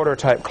New World Order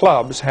type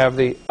clubs have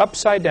the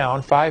upside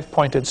down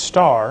 5-pointed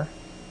star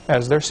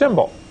as their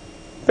symbol.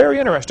 Very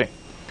interesting.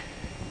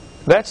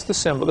 That's the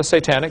symbol, the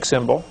satanic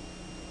symbol,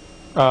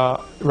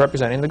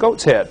 representing the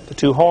goat's head. The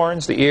 2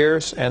 horns, the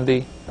ears, and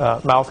the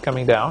mouth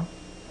coming down.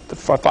 The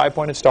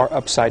 5-pointed star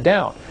upside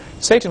down.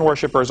 Satan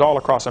worshippers all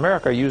across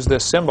America use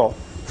this symbol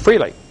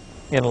freely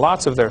in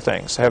lots of their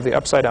things. They have the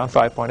upside down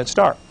 5-pointed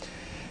star.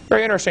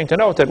 Very interesting to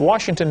note that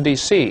Washington,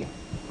 D.C.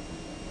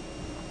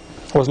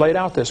 was laid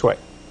out this way.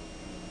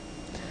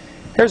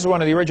 Here's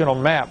one of the original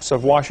maps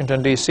of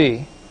Washington,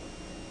 D.C.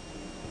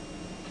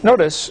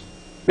 Notice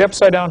the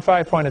upside down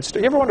 5-pointed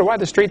star. You ever wonder why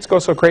the streets go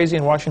so crazy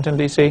in Washington,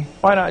 D.C.?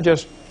 Why not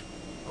just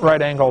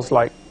right angles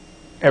like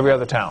every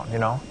other town, you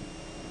know?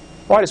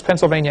 Why does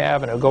Pennsylvania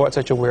Avenue go at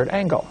such a weird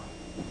angle?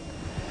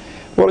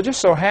 Well, it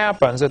just so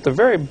happens at the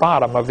very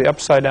bottom of the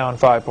upside down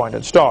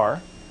 5-pointed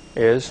star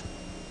is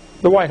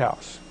the White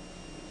House.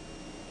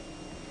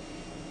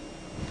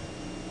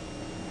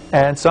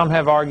 And some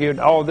have argued,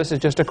 oh, this is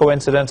just a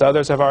coincidence.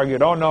 Others have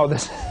argued, oh no,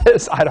 this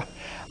is,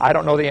 I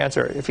don't know the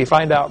answer. If you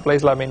find out,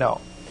 please let me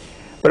know.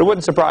 But it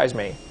wouldn't surprise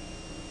me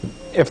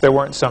if there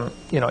weren't some,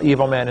 you know,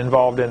 evil men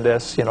involved in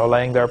this, you know,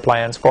 laying their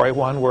plans for a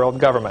one-world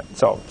government.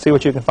 So see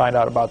what you can find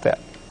out about that.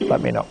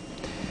 Let me know.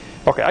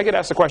 Okay, I get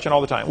asked the question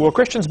all the time, will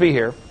Christians be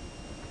here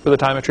for the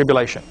time of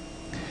tribulation?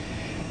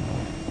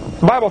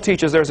 The Bible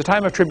teaches there's a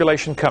time of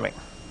tribulation coming.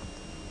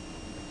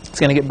 It's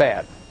going to get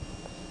bad.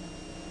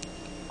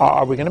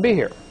 Are we going to be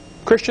here?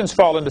 Christians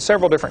fall into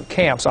several different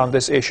camps on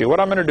this issue. What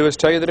I'm going to do is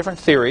tell you the different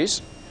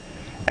theories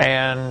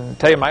and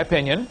tell you my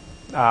opinion.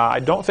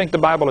 I don't think the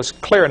Bible is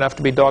clear enough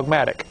to be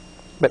dogmatic.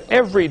 But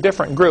every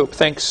different group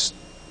thinks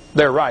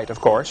they're right, of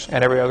course,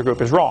 and every other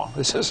group is wrong.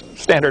 This is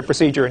standard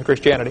procedure in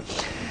Christianity.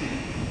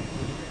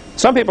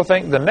 Some people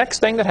think the next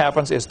thing that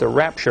happens is the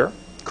rapture.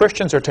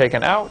 Christians are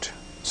taken out.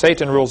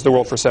 Satan rules the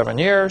world for 7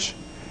 years.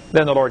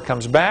 Then the Lord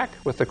comes back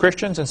with the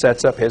Christians and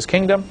sets up His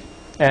kingdom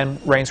and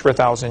reigns for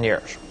 1,000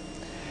 years.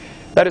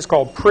 That is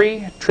called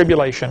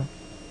pre-tribulation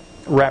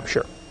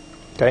rapture.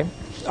 Okay?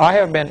 I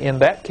have been in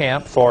that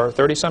camp for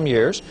 30-some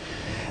years.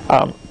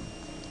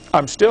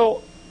 I'm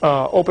still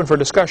open for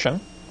discussion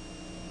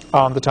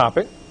on the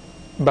topic,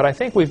 but I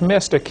think we've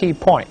missed a key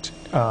point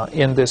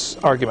in this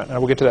argument, and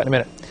we'll get to that in a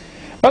minute.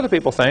 Other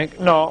people think,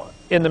 no,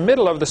 in the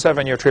middle of the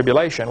 7-year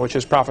tribulation, which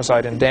is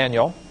prophesied in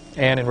Daniel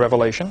and in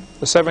Revelation,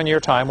 the 7-year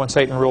time when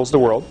Satan rules the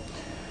world,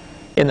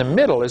 in the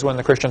middle is when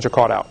the Christians are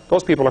caught out.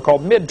 Those people are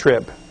called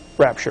mid-trib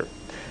rapture.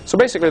 So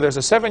basically there's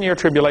a 7-year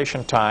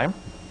tribulation time.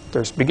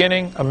 There's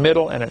beginning, a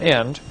middle, and an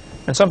end.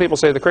 And some people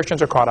say the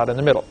Christians are caught out in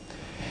the middle.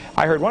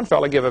 I heard one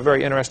fellow give a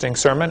very interesting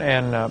sermon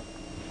and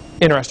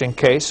interesting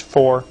case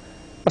for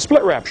a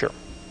split rapture.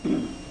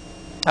 And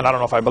I don't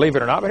know if I believe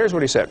it or not, but here's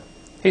what he said.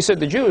 He said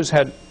the Jews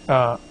had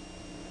a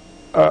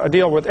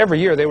deal with every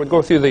year they would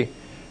go through the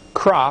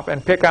crop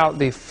and pick out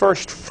the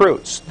first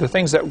fruits, the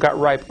things that got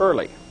ripe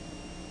early.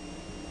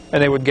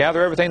 And they would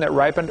gather everything that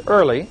ripened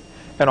early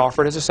and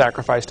offer it as a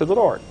sacrifice to the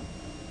Lord,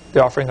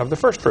 the offering of the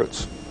first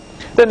fruits.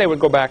 Then they would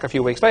go back a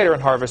few weeks later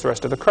and harvest the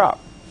rest of the crop.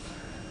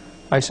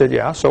 I said,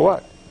 yeah, so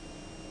what?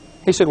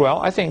 He said,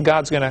 well, I think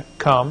God's going to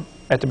come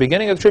at the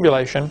beginning of the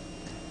tribulation,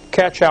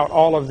 catch out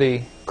all of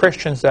the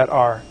Christians that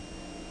are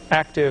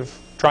active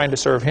trying to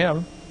serve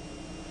Him,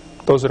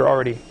 those that are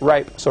already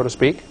ripe, so to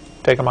speak,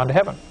 take them on to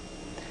heaven.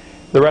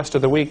 The rest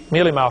of the weak,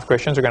 mealy-mouthed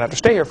Christians are going to have to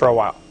stay here for a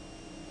while.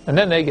 And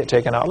then they get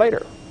taken out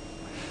later.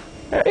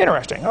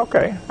 Interesting.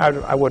 Okay. I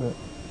don't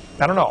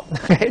know.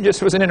 It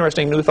just was an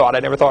interesting new thought. I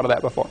never thought of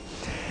that before.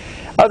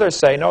 Others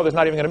say, no, there's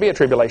not even going to be a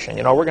tribulation.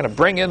 You know, we're going to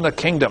bring in the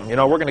kingdom. You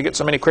know, we're going to get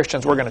so many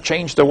Christians, we're going to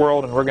change the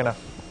world, and we're going to...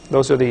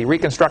 Those are the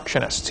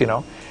Reconstructionists, you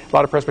know. A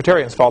lot of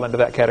Presbyterians fall into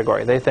that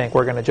category. They think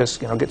we're going to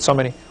just, you know, get so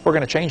many... We're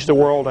going to change the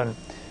world and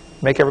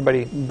make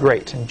everybody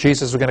great. And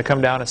Jesus is going to come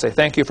down and say,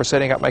 thank you for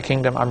setting up my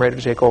kingdom. I'm ready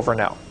to take over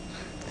now.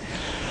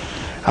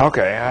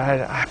 Okay,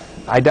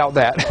 I doubt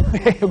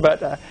that.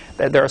 But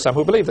there are some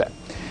who believe that.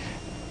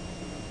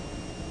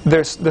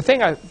 There's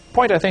the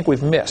point I think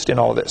we've missed in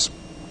all of this.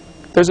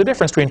 There's a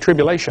difference between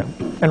tribulation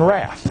and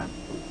wrath.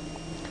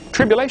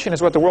 Tribulation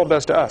is what the world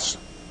does to us.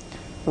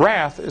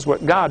 Wrath is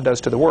what God does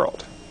to the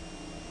world.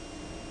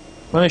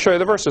 Let me show you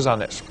the verses on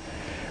this.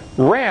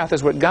 Wrath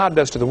is what God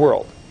does to the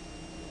world.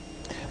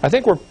 I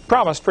think we're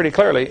promised pretty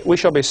clearly, we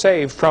shall be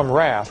saved from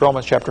wrath,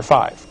 Romans chapter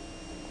 5.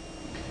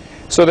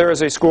 So there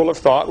is a school of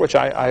thought, which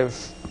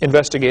I've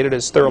investigated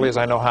as thoroughly as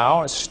I know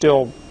how. It's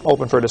still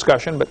open for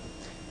discussion, but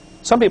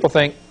some people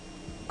think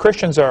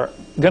Christians are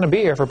going to be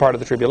here for part of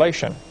the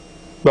tribulation,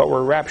 but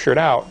we're raptured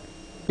out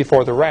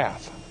before the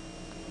wrath.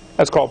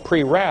 That's called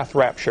pre-wrath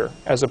rapture,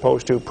 as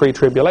opposed to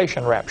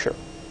pre-tribulation rapture.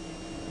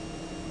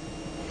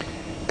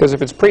 Because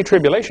if it's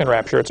pre-tribulation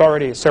rapture, it's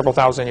already several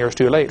thousand years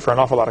too late for an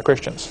awful lot of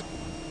Christians.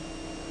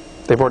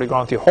 They've already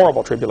gone through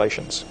horrible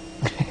tribulations.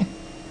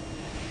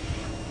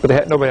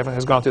 But nobody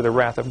has gone through the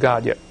wrath of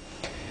God yet.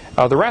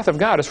 The wrath of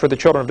God is for the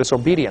children of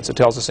disobedience, it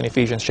tells us in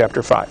Ephesians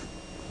chapter 5.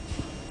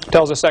 It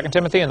tells us 2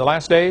 Timothy, in the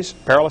last days,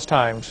 perilous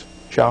times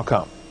shall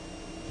come.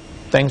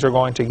 Things are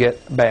going to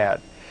get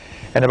bad.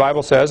 And the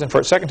Bible says in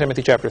 2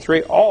 Timothy chapter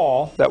 3,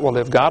 all that will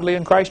live godly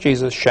in Christ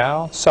Jesus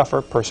shall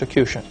suffer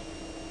persecution.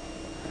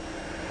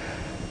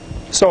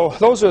 So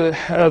those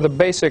are the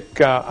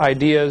basic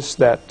ideas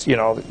that, you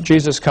know,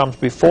 Jesus comes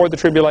before the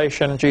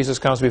tribulation, Jesus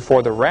comes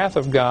before the wrath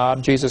of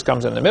God, Jesus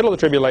comes in the middle of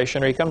the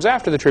tribulation, or He comes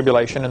after the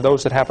tribulation, and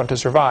those that happen to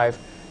survive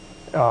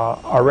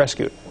are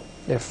rescued,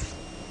 if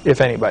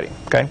anybody.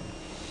 Okay?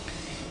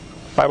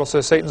 The Bible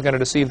says Satan's going to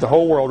deceive the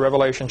whole world,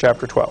 Revelation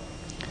chapter 12.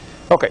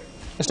 Okay,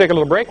 let's take a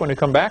little break. When we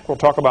come back, we'll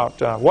talk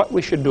about what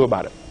we should do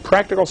about it.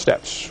 Practical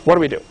steps. What do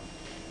we do?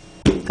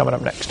 Coming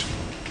up next.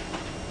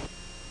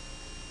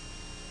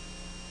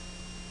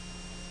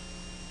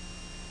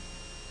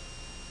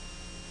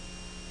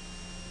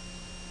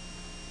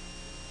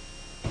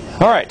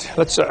 All right,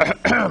 let's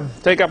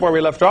take up where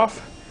we left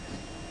off.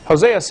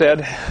 Hosea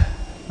said,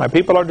 my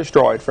people are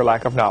destroyed for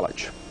lack of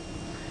knowledge.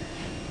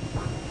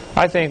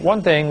 I think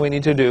one thing we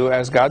need to do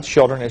as God's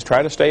children is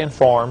try to stay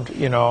informed,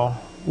 you know,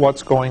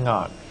 what's going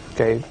on.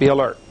 Okay, be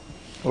alert.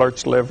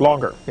 Alerts live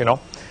longer, you know.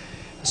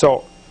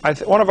 So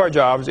one of our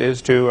jobs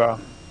is to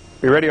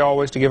be ready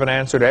always to give an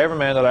answer to every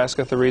man that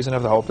asketh the reason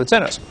of the hope that's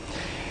in us.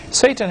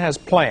 Satan has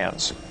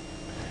plans.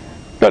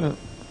 Doesn't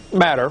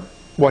matter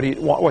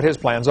what his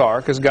plans are,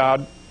 because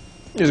God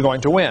is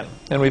going to win.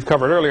 And we've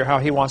covered earlier how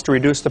he wants to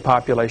reduce the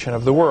population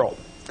of the world.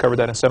 Covered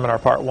that in seminar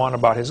part 1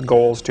 about his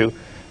goals to,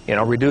 you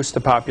know, reduce the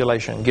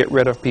population, get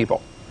rid of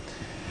people.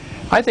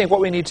 I think what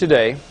we need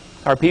today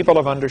are people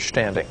of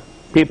understanding.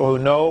 People who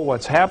know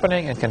what's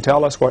happening and can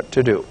tell us what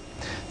to do.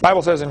 The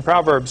Bible says in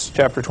Proverbs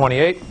chapter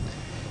 28,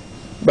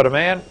 but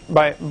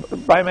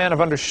by a man of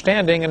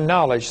understanding and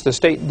knowledge, the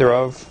state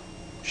thereof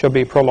shall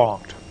be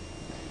prolonged.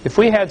 If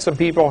we had some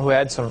people who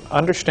had some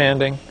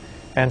understanding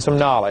and some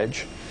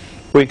knowledge,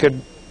 we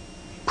could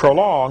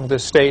prolong the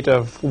state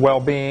of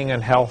well-being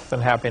and health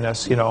and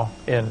happiness, you know,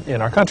 in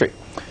our country.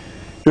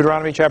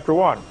 Deuteronomy chapter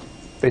 1,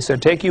 they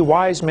said, take you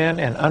wise men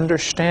and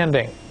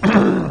understanding.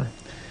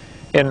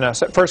 In 1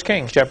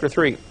 Kings chapter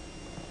 3,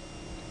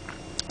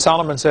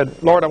 Solomon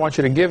said, Lord, I want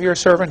you to give your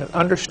servant an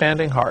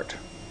understanding heart.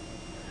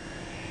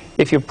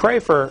 If you pray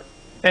for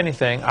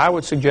anything, I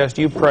would suggest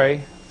you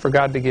pray for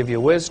God to give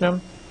you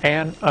wisdom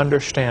and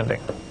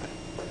understanding.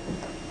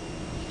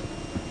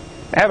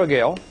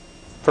 Abigail,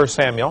 1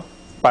 Samuel,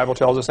 the Bible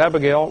tells us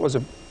Abigail was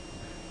a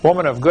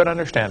woman of good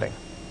understanding.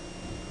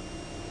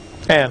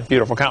 And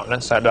beautiful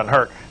countenance, that doesn't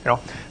hurt, you know.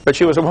 But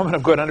she was a woman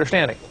of good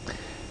understanding.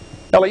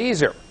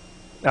 Eliezer,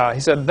 he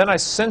said, then I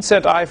sent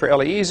I for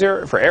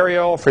Eliezer, for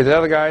Ariel, for the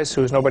other guys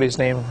who nobody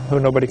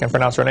can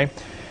pronounce their name,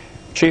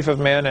 chief of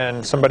men,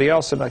 and somebody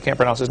else, and I can't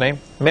pronounce his name,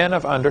 men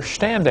of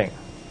understanding.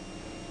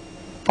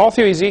 All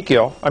through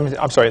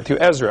through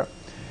Ezra,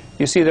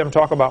 you see them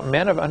talk about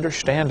men of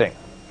understanding.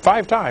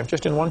 5 times,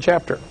 just in one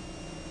chapter.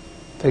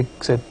 They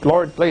said,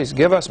 Lord, please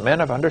give us men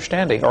of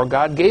understanding, or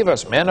God gave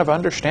us men of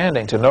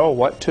understanding to know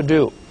what to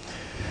do.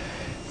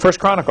 1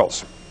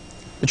 Chronicles,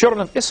 the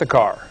children of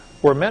Issachar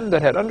were men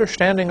that had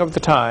understanding of the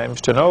times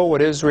to know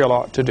what Israel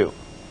ought to do.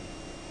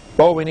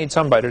 Well, we need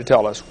somebody to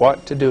tell us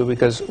what to do,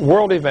 because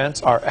world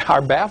events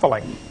are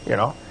baffling, you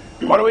know.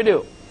 What do we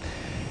do?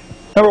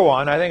 Number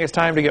one, I think it's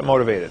time to get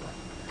motivated.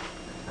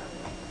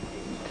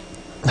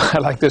 I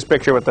like this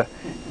picture with the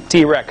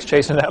T-Rex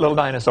chasing that little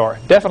dinosaur.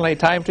 Definitely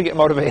time to get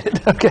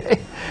motivated,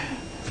 okay?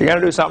 If you're going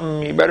to do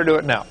something, you better do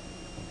it now.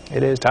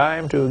 It is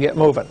time to get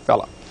moving,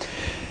 fella.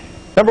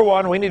 Number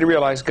one, we need to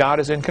realize God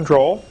is in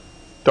control.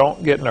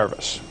 Don't get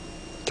nervous,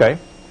 okay?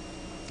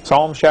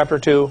 Psalms chapter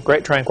 2,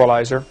 great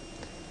tranquilizer.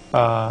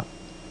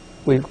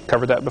 We've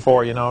covered that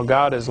before. You know,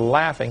 God is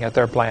laughing at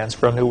their plans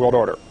for a new world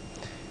order.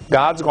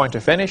 God's going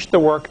to finish the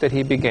work that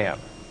He began.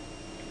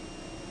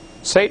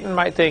 Satan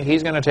might think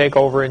he's going to take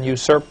over and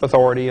usurp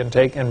authority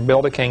and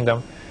build a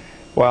kingdom.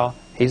 Well,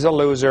 he's a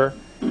loser.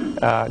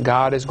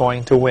 God is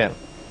going to win.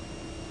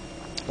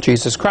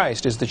 Jesus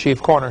Christ is the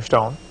chief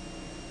cornerstone.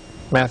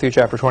 Matthew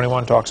chapter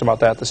 21 talks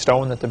about that, the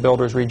stone that the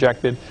builders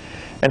rejected.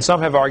 And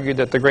some have argued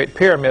that the Great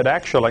Pyramid,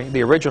 actually,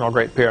 the original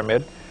Great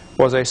Pyramid,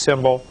 was a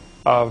symbol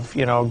of,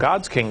 you know,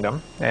 God's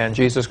kingdom, and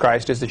Jesus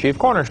Christ is the chief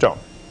cornerstone.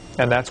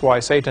 And that's why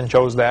Satan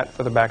chose that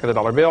for the back of the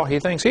dollar bill. He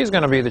thinks he's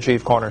going to be the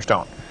chief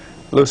cornerstone.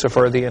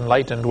 Lucifer, the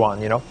enlightened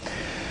one, you know.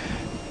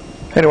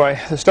 Anyway,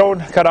 the stone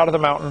cut out of the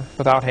mountain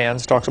without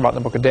hands talks about in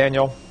the book of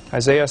Daniel.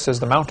 Isaiah says,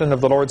 the mountain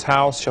of the Lord's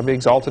house shall be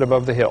exalted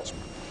above the hills.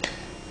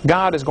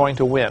 God is going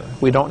to win.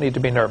 We don't need to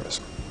be nervous.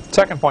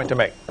 Second point to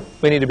make,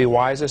 we need to be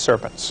wise as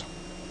serpents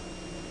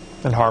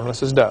and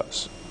harmless as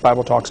doves. The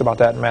Bible talks about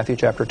that in Matthew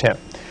chapter 10.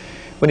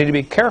 We need to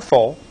be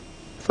careful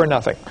for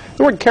nothing.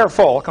 The word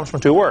careful comes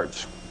from two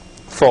words.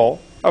 Full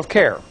of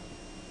care.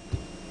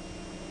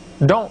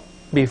 Don't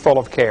be full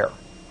of care.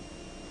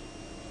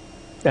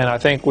 And I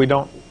think we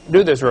don't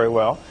do this very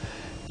well,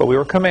 but we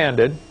were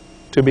commanded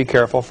to be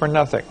careful for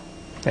nothing.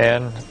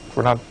 And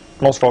we're not,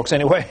 most folks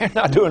anyway, are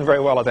not doing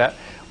very well at that.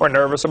 We're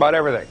nervous about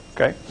everything,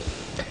 okay?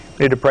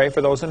 We need to pray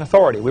for those in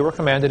authority. We were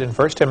commanded in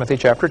 1 Timothy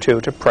chapter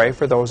 2 to pray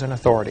for those in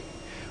authority.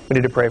 We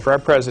need to pray for our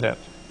president,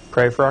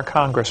 pray for our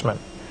congressman.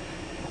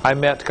 I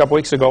met a couple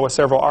weeks ago with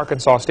several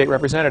Arkansas state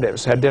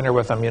representatives, had dinner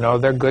with them. You know,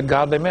 they're good,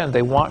 godly men.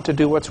 They want to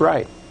do what's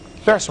right.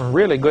 There are some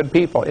really good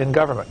people in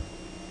government.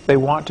 They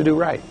want to do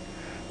right.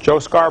 Joe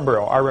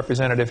Scarborough, our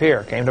representative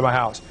here, came to my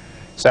house,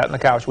 sat on the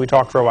couch. We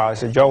talked for a while. I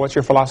said, Joe, what's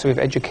your philosophy of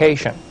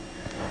education?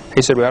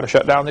 He said, we ought to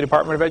shut down the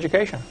Department of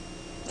Education.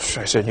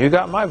 I said, you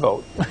got my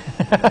vote.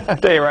 I'll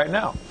tell you right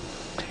now.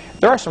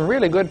 There are some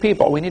really good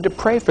people. We need to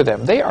pray for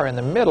them. They are in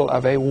the middle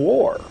of a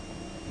war.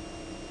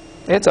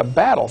 It's a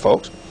battle,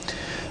 folks.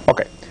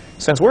 Okay,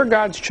 since we're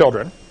God's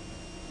children,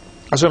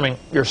 assuming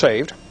you're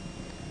saved,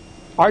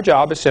 our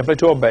job is simply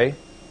to obey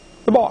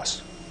the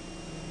boss.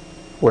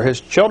 We're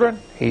His children.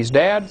 He's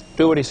Dad.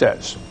 Do what He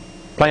says.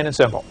 Plain and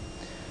simple.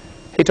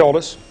 He told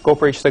us, go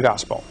preach the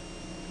gospel.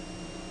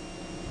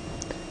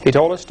 He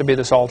told us to be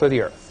the salt of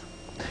the earth.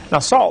 Now,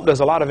 salt does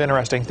a lot of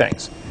interesting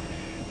things.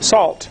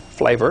 Salt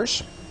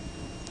flavors.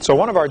 So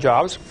one of our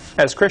jobs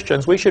as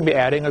Christians, we should be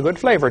adding a good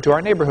flavor to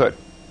our neighborhood,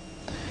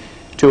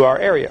 to our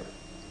area.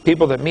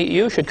 People that meet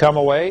you should come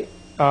away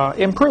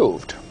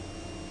improved.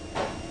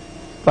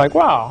 Like,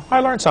 wow, I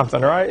learned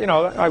something, or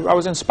I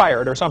was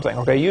inspired, or something.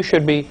 Okay, you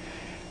should be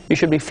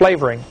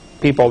flavoring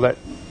people that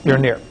you're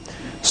near.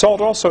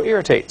 Salt also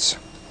irritates.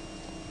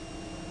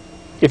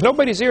 If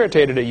nobody's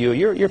irritated at you,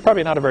 you're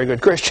probably not a very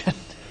good Christian.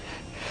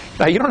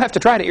 Now, you don't have to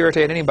try to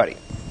irritate anybody.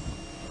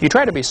 You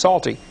try to be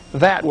salty,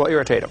 that will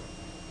irritate them.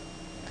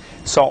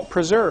 Salt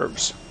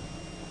preserves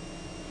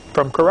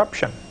from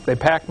corruption. They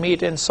pack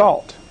meat in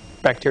salt.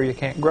 Bacteria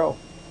can't grow.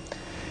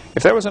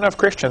 If there was enough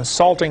Christians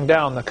salting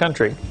down the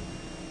country,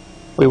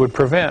 we would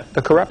prevent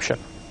the corruption.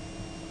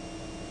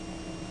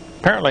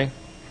 Apparently,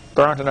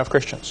 there aren't enough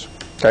Christians.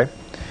 Okay?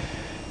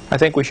 I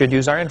think we should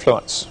use our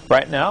influence.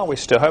 Right now, we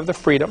still have the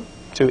freedom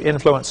to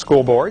influence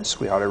school boards.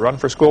 We ought to run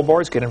for school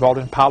boards, get involved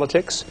in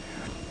politics.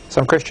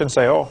 Some Christians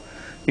say, oh,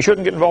 you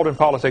shouldn't get involved in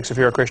politics if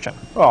you're a Christian.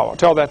 Oh, I'll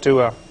tell that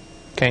to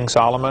King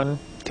Solomon,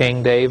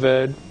 King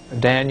David,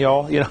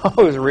 Daniel,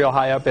 who was real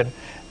high up in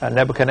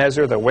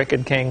Nebuchadnezzar, the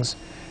wicked king's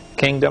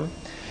kingdom.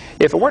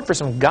 If it weren't for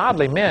some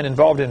godly men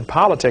involved in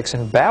politics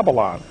in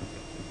Babylon,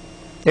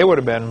 it would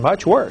have been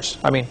much worse.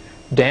 I mean,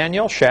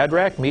 Daniel,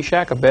 Shadrach,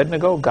 Meshach,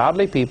 Abednego,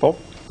 godly people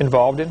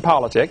involved in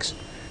politics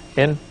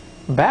in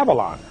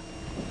Babylon.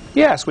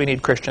 Yes, we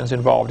need Christians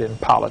involved in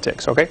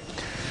politics, okay?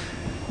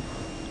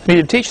 We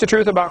need to teach the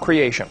truth about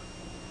creation.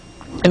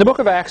 In the book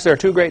of Acts, there are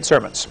two great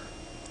sermons.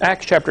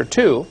 Acts chapter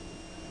 2,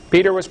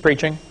 Peter was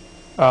preaching,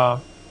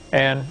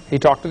 and he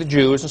talked to the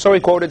Jews, and so he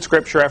quoted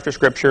Scripture after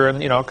Scripture, and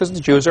because the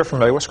Jews are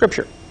familiar with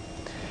Scripture.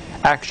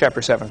 Acts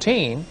chapter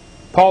 17,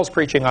 Paul's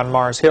preaching on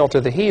Mars Hill to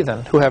the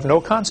heathen who have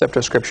no concept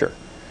of Scripture.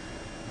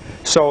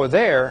 So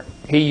there,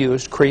 he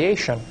used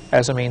creation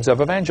as a means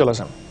of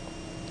evangelism.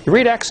 You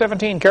read Acts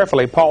 17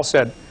 carefully, Paul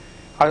said,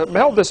 I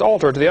beheld this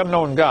altar to the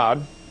unknown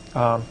God.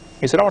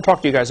 He said, I want to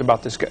talk to you guys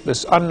about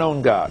this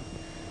unknown God.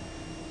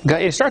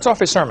 He starts off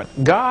his sermon,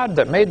 God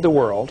that made the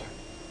world.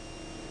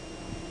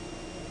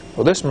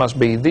 Well, this must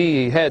be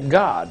the head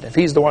God, if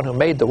He's the one who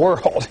made the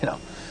world,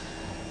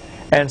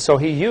 And so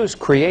he used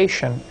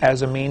creation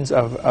as a means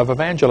of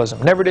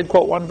evangelism. Never did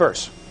quote one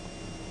verse.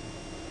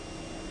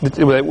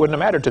 It wouldn't have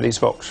mattered to these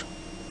folks.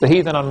 The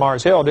heathen on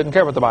Mars Hill didn't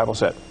care what the Bible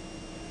said.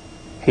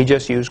 He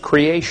just used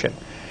creation.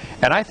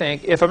 And I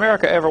think if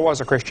America ever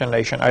was a Christian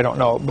nation, I don't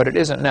know, but it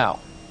isn't now.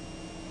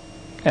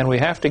 And we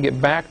have to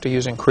get back to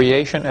using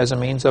creation as a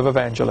means of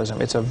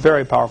evangelism. It's a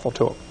very powerful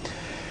tool.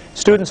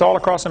 Students all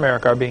across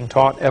America are being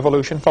taught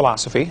evolution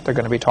philosophy. They're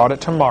going to be taught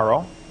it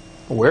tomorrow.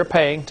 We're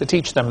paying to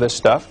teach them this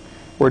stuff.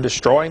 We're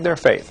destroying their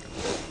faith.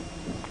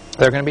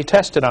 They're going to be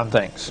tested on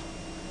things.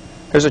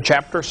 Here's a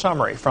chapter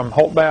summary from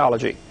Holt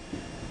Biology.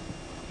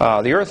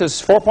 The Earth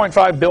is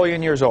 4.5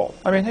 billion years old.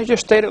 I mean, they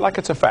just state it like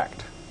it's a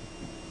fact.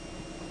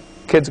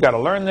 Kids got to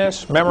learn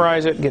this,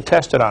 memorize it, get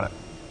tested on it.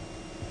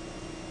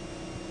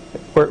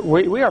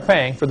 We are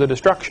paying for the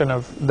destruction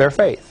of their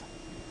faith.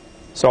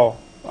 So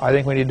I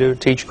think we need to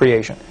teach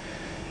creation.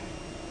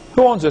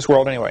 Who owns this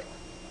world anyway?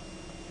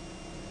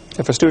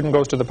 If a student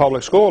goes to the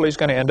public school, he's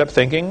going to end up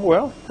thinking,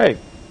 well, hey,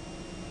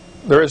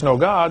 there is no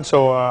God,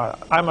 so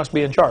I must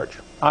be in charge.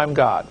 I'm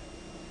God.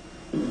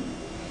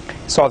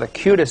 Saw the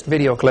cutest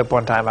video clip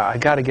one time. I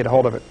got to get a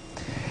hold of it.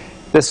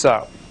 This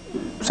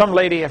some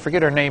lady, I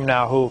forget her name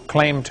now, who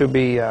claimed to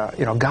be,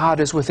 God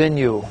is within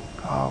you.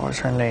 Oh, what's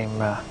her name?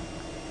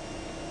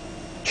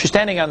 She's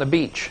standing on the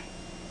beach,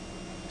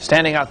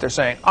 standing out there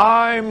saying,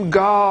 I'm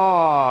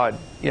God,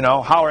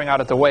 hollering out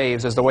at the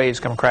waves as the waves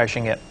come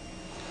crashing in.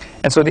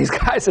 And so these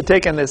guys had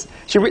taken this,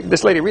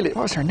 this lady really,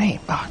 what was her name?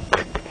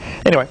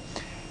 Anyway,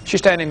 she's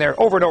standing there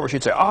over and over,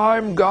 she'd say,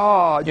 I'm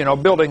God,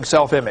 building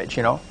self-image,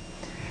 And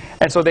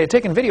so they had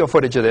taken video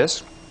footage of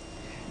this,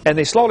 and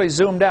they slowly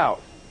zoomed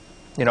out.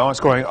 It's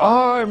going,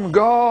 I'm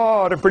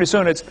God, and pretty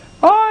soon it's,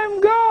 I'm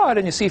God,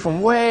 and you see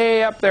from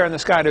way up there in the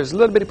sky, there's a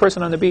little bitty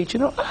person on the beach,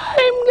 I'm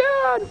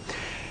God.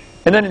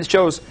 And then it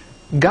shows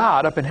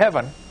God up in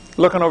heaven,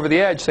 looking over the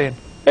edge, saying,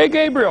 hey,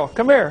 Gabriel,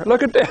 come here,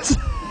 look at this.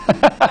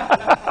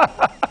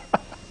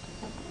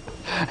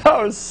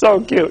 That was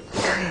so cute.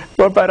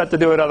 We'll probably have to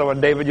do another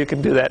one. David, you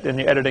can do that in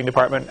the editing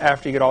department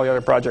after you get all the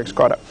other projects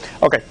caught up.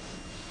 Okay.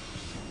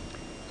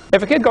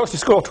 If a kid goes to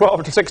school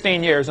 12 to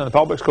 16 years in the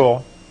public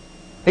school,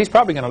 he's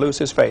probably going to lose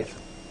his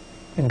faith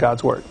in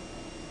God's Word.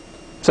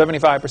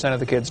 75% of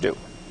the kids do.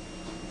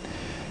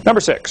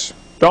 Number 6,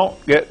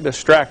 don't get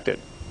distracted.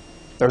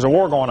 There's a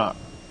war going on.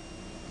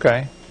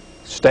 Okay?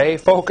 Stay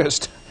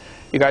focused.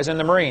 You guys in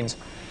the Marines,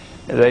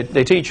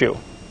 they teach you.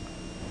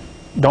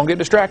 Don't get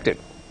distracted.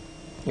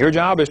 Your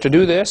job is to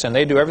do this, and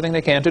they do everything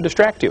they can to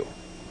distract you.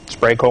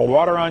 Spray cold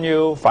water on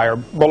you, fire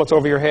bullets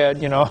over your head,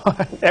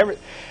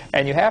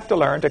 and you have to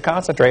learn to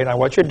concentrate on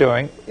what you're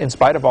doing in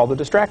spite of all the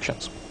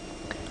distractions.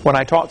 When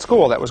I taught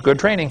school, that was good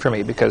training for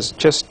me because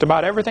just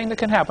about everything that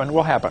can happen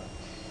will happen.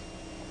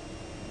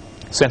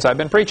 Since I've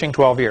been preaching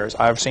 12 years,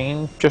 I've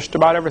seen just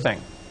about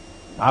everything.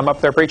 I'm up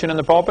there preaching in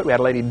the pulpit. We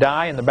had a lady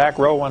die in the back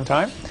row one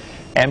time.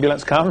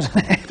 Ambulance comes,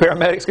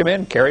 paramedics come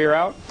in, carry her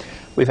out.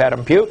 We've had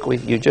them puke.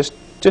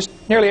 Just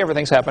nearly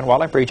everything's happened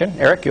while I'm preaching.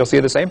 Eric, you'll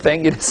see the same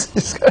thing. You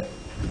just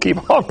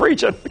keep on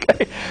preaching,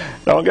 okay?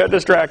 Don't get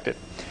distracted.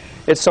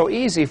 It's so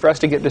easy for us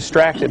to get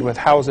distracted with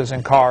houses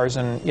and cars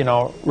and,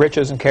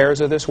 riches and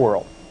cares of this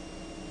world.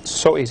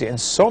 So easy. And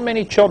so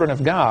many children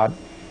of God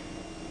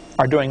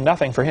are doing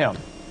nothing for Him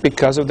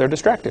because they're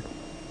distracted.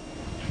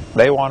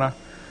 They want to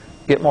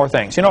get more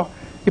things.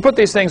 You put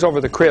these things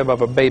over the crib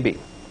of a baby.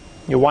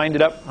 You wind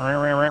it up,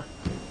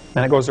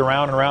 and it goes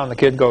around and around, and the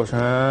kid goes,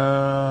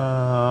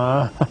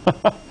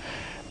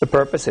 The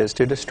purpose is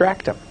to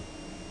distract them.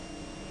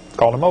 It's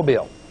called a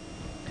mobile.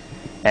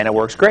 And it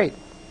works great.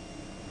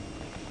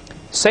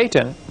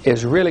 Satan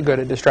is really good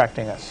at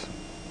distracting us.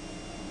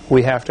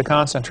 We have to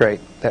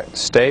concentrate,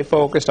 stay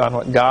focused on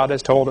what God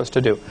has told us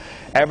to do.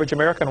 Average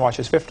American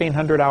watches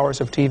 1,500 hours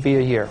of TV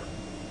a year.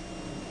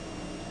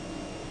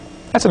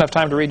 That's enough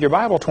time to read your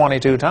Bible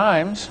 22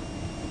 times.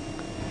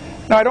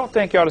 Now, I don't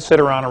think you ought to sit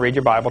around and read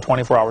your Bible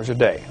 24 hours a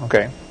day,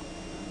 okay?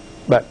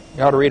 But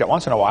you ought to read it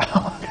once in a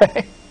while,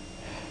 okay?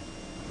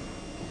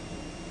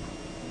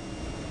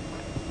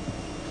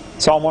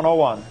 Psalm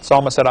 101.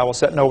 Psalmist said, I will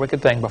set no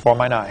wicked thing before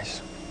mine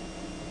eyes.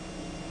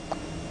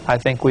 I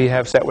think we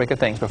have set wicked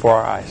things before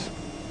our eyes.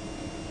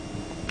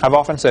 I've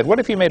often said, what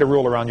if you made a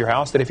rule around your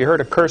house that if you heard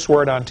a curse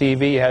word on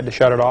TV, you had to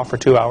shut it off for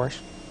 2 hours?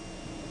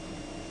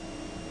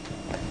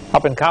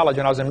 Up in college,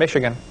 when I was in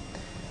Michigan,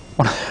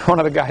 one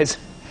of the guys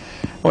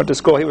went to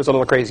school. He was a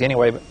little crazy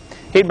anyway, but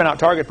he'd been out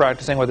target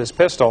practicing with his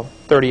pistol,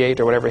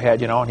 38 or whatever he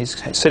had, and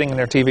he's sitting in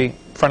their TV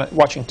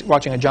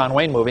watching a John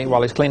Wayne movie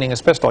while he's cleaning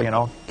his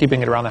pistol,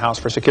 keeping it around the house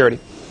for security.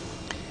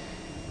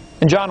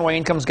 And John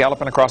Wayne comes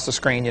galloping across the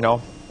screen,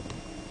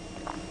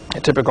 a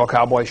typical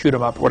cowboy, shoot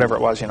 'em up, whatever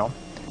it was,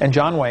 And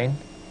John Wayne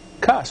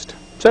cussed,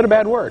 said a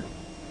bad word.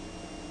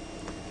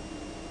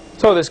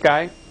 So this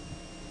guy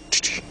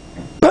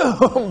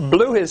boom,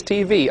 blew his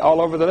TV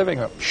all over the living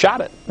room,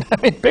 shot it.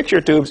 I mean,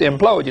 picture tubes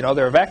implode,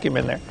 there are vacuum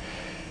in there.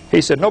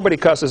 He said, nobody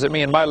cusses at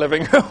me in my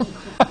living room.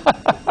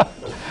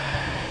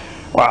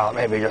 Well,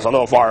 maybe just a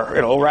little far,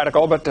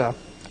 radical, but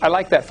I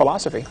like that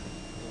philosophy.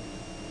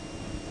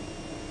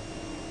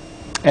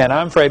 And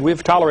I'm afraid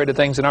we've tolerated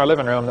things in our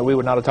living room that we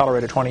would not have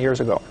tolerated 20 years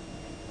ago.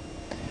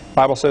 The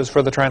Bible says,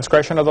 for the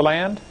transgression of the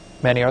land,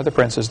 Many are the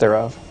princes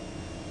thereof.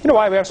 You know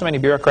why we have so many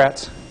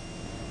bureaucrats?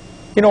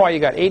 You know why you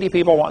got 80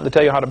 people wanting to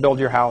tell you how to build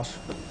your house?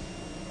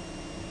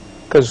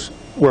 Because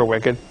we're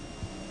wicked.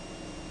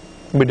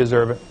 We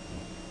deserve it.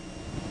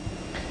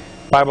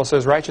 The Bible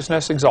says,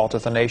 righteousness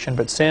exalteth a nation,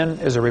 but sin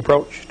is a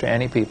reproach to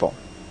any people.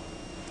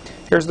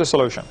 Here's the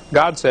solution.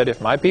 God said,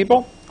 if my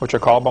people, which are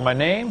called by my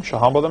name, shall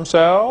humble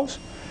themselves,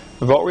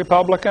 vote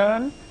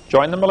Republican,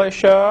 join the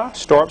militia,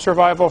 store up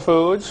survival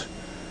foods.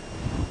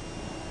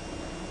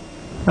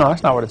 No,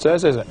 that's not what it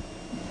says, is it?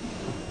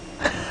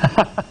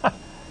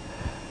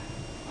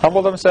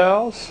 Humble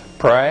themselves,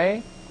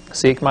 pray,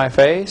 seek my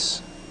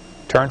face,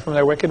 turn from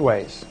their wicked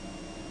ways.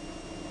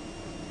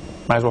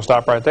 Might as well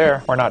stop right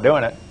there. We're not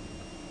doing it.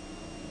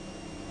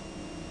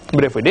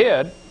 But if we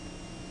did,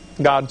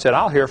 God said,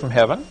 I'll hear from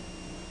heaven,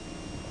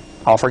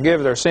 I'll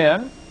forgive their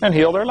sin, and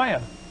heal their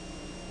land.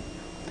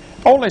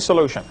 Only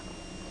solution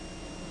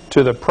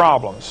to the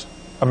problems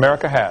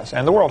America has,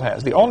 and the world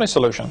has, the only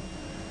solution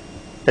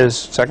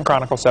is 2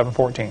 Chronicles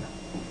 7:14.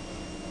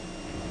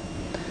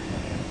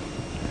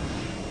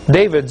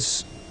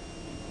 David's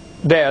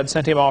dad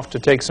sent him off to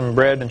take some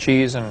bread and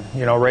cheese and,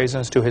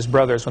 raisins to his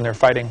brothers when they're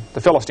fighting the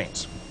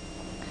Philistines.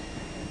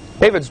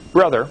 David's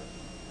brother,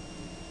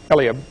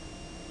 Eliab,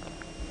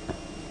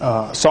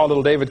 saw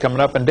little David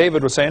coming up, and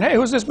David was saying, hey,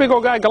 who's this big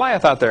old guy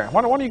Goliath out there?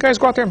 Why don't you guys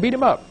go out there and beat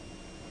him up?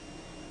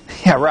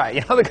 Yeah,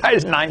 right. The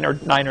guy's 9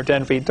 or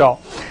 10 feet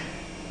tall.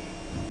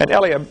 And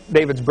Eliab,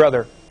 David's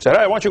brother, said,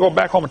 hey, why don't you go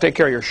back home and take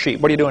care of your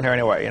sheep? What are you doing here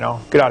anyway?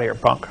 Get out of here,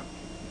 punk.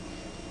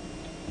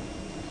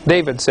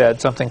 David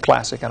said something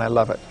classic, and I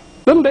love it.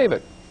 Little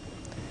David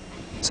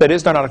said,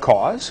 is there not a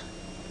cause?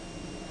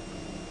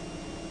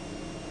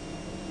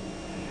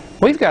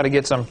 We've got to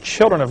get some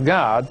children of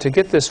God to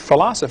get this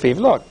philosophy.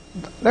 Look,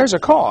 there's a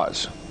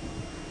cause.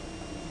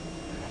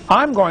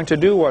 I'm going to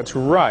do what's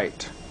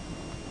right,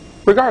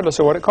 regardless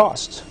of what it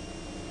costs.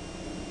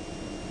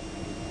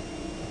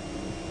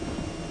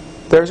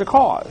 There's a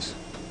cause.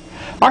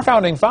 Our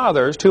founding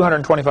fathers,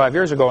 225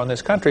 years ago in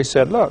this country,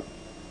 said, look,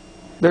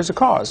 there's a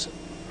cause.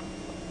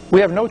 We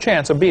have no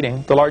chance of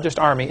beating the largest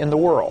army in the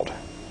world.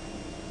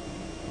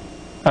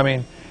 I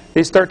mean,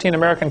 these 13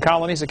 American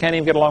colonies that can't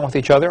even get along with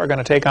each other are going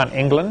to take on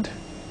England?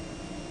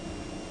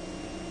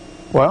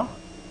 Well,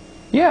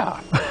 yeah.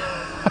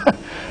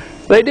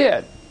 They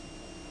did.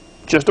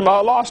 Just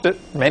about lost it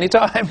many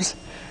times.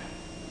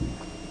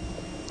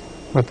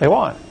 But they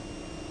won.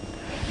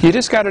 You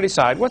just got to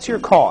decide, what's your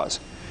cause?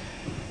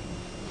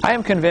 I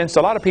am convinced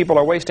a lot of people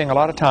are wasting a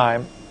lot of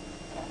time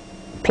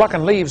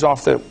plucking leaves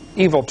off the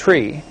evil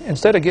tree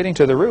instead of getting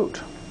to the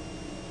root.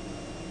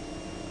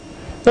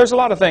 There's a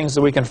lot of things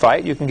that we can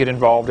fight. You can get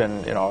involved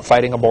in,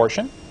 fighting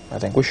abortion. I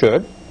think we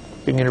should.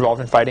 You can get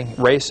involved in fighting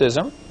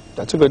racism.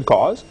 That's a good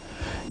cause.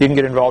 You can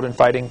get involved in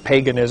fighting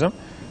paganism,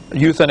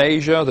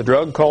 euthanasia, the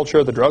drug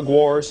culture, the drug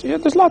wars. Yeah,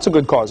 there's lots of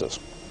good causes.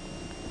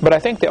 But I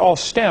think they all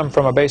stem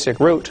from a basic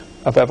root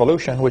of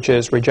evolution, which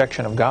is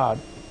rejection of God.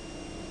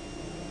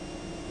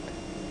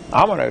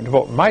 I'm going to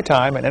devote my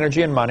time and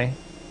energy and money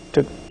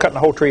to cutting the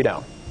whole tree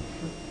down.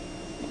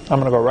 I'm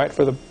going to go right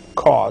for the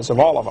cause of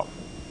all of them.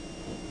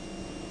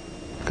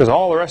 Because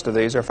all the rest of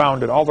these are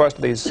founded, all the rest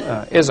of these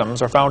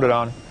isms are founded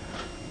on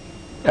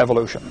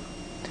evolution.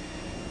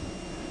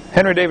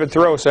 Henry David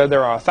Thoreau said,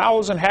 there are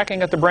 1,000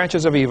 hacking at the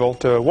branches of evil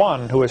to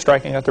one who is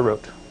striking at the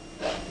root.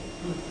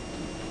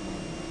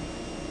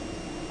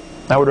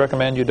 I would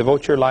recommend you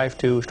devote your life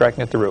to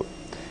striking at the root.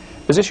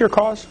 Is this your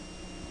cause?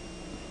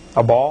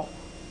 A ball?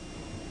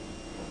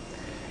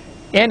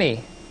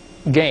 Any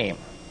game,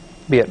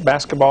 be it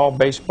basketball,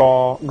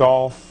 baseball,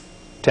 golf,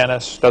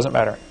 tennis, doesn't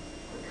matter,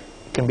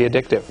 can be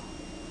addictive.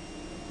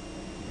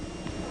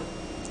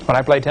 When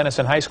I played tennis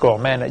in high school,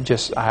 man, it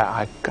just,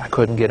 I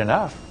couldn't get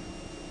enough.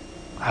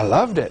 I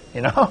loved it,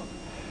 And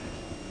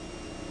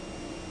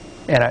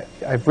I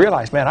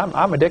realized, man,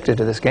 I'm addicted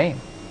to this game.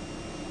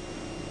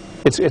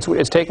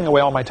 It's taking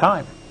away all my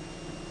time.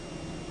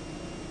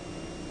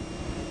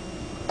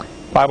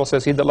 The Bible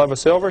says, he that loveth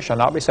silver shall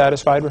not be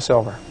satisfied with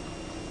silver.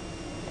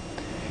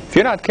 If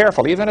you're not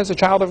careful, even as a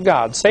child of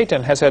God,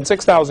 Satan has had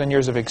 6,000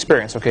 years of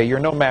experience. Okay, you're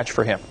no match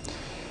for him.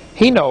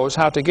 He knows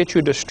how to get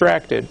you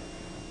distracted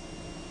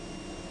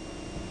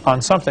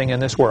on something in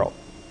this world.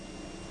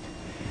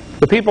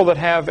 The people that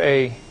have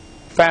a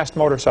fast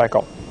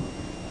motorcycle,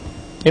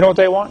 you know what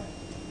they want?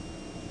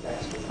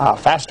 A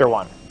faster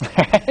one.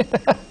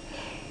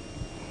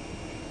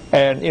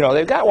 And,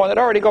 they've got one that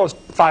already goes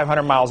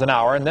 500 miles an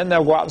hour, and then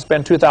they'll go out and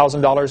spend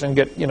 $2,000 and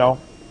get,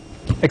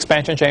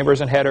 expansion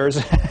chambers and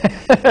headers,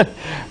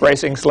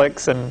 racing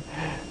slicks, and,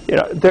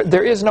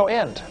 there is no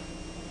end.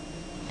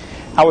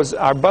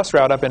 Our bus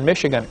route up in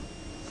Michigan,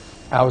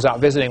 I was out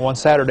visiting one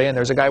Saturday, and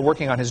there's a guy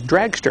working on his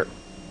dragster.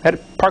 Had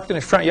it parked in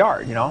his front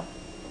yard, Well,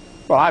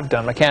 I've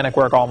done mechanic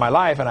work all my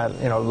life, and I,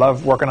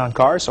 love working on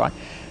cars, so I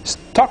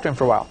talked to him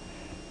for a while.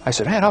 I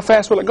said, man, how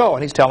fast will it go?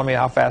 And he's telling me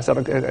how fast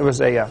it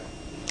was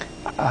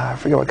I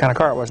forget what kind of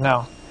car it was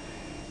now.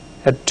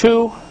 Had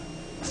 2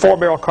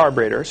 4-barrel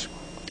carburetors.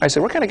 I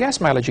said, what kind of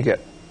gas mileage you get?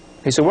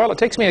 He said, well, it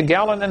takes me 1.5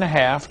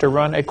 gallons to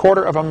run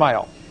 1/4 of a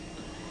mile.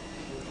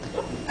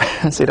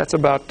 See, that's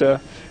about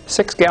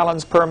 6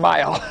 gallons per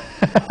mile.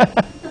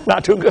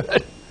 Not too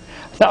good.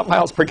 Not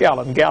miles per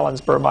gallon,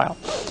 gallons per mile.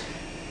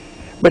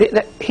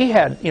 But he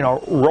had, you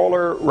know,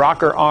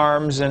 rocker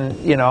arms and,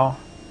 you know,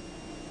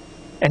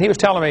 and he was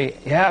telling me,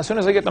 yeah, as soon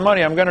as I get the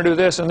money, I'm going to do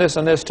this and this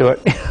and this to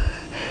it.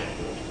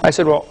 I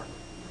said, well,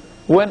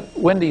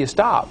 when do you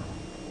stop?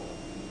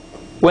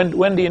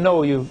 When do you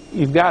know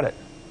you've got it?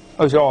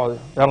 I said, oh,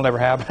 that'll never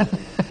happen.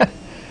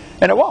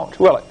 And it won't,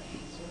 will it?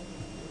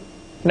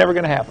 Never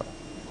going to happen.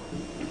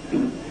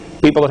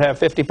 People that have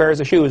 50 pairs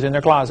of shoes in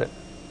their closet,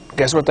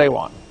 guess what they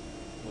want?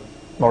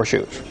 More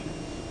shoes.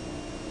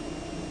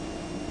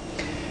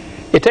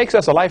 It takes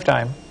us a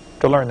lifetime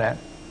to learn that.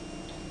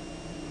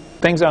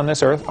 Things on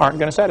this earth aren't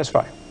going to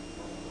satisfy.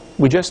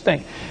 We just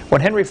think.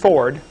 When Henry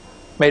Ford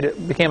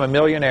became a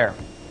millionaire,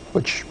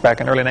 which back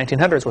in the early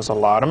 1900s was a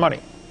lot of money.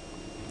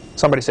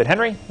 Somebody said,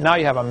 Henry, now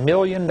you have $1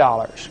 million.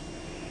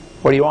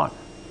 What do you want?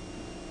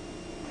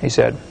 He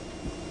said,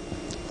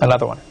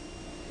 another one.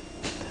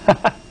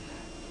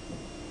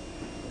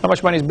 How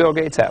much money does Bill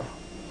Gates have?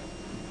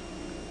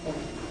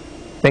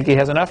 Think he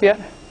has enough yet?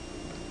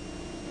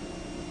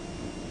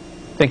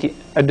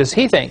 Does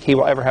he think he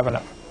will ever have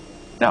enough?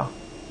 No.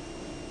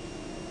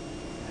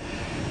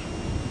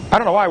 I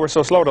don't know why we're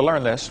so slow to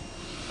learn this,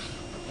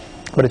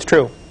 but it's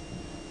true.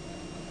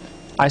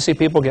 I see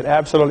people get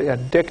absolutely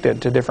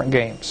addicted to different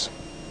games.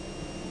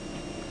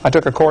 I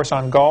took a course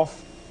on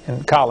golf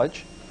in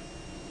college.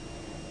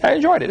 I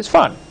enjoyed it. It's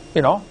fun,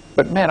 you know.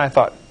 But man, I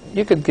thought,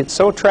 you could get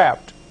so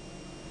trapped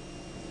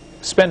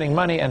spending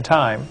money and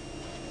time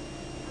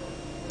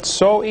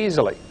so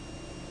easily.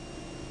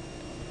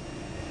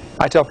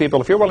 I tell people,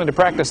 if you're willing to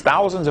practice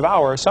thousands of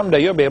hours,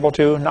 someday you'll be able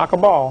to knock a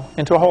ball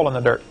into a hole in the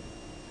dirt.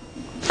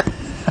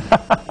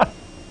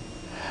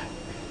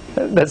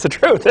 That's the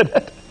truth, isn't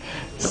it?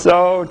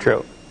 So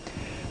true.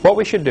 What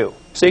we should do,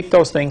 seek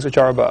those things which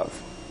are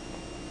above.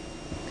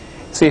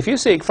 See, if you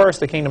seek first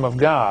the kingdom of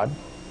God,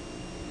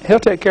 He'll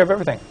take care of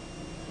everything.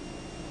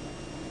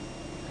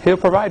 He'll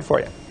provide for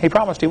you. He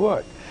promised He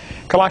would.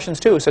 Colossians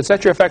 2 said,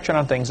 set your affection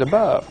on things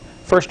above.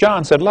 1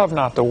 John said, love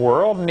not the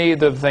world,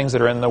 neither the things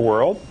that are in the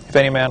world. If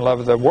any man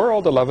love the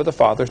world, the love of the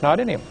Father is not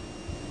in him.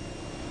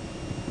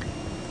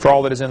 For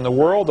all that is in the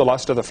world, the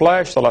lust of the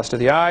flesh, the lust of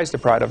the eyes, the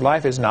pride of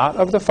life, is not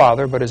of the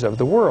Father, but is of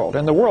the world.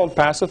 And the world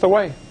passeth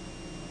away.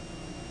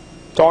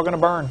 It's all going to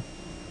burn.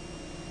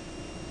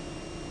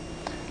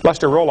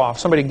 Lester Roloff,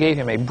 somebody gave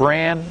him a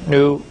brand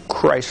new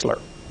Chrysler.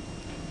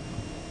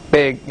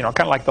 Big, you know,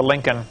 kind of like the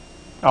Lincoln,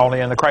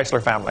 only in the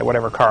Chrysler family,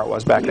 whatever car it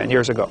was back then,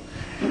 years ago.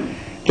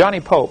 Johnny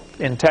Pope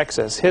in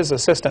Texas, his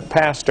assistant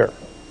pastor,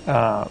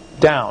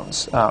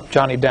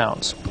 Johnny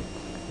Downs,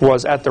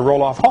 was at the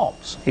Roloff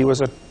homes. He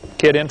was a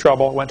kid in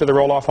trouble, went to the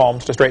Roloff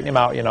homes to straighten him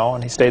out, you know,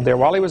 and he stayed there.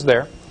 While he was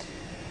there,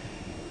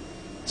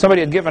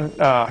 somebody had given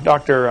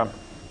Brother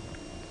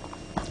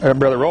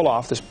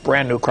Roloff this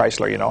brand new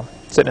Chrysler, you know,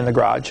 sitting in the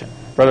garage. And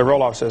Brother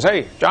Roloff says,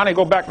 hey, Johnny,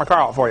 go back my car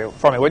out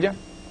for me, would you?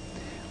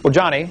 Well,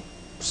 Johnny,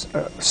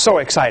 so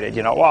excited,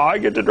 you know, wow, I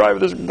get to drive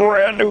this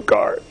brand new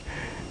car.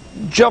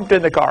 Jumped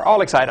in the car,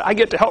 all excited. I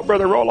get to help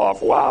Brother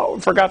Roloff. Wow,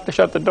 forgot to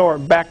shut the door,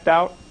 backed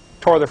out,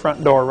 tore the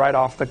front door right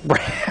off the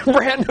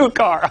brand new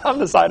car on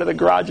the side of the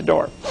garage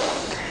door.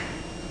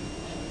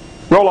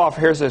 Roloff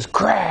hears this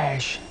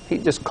crash. He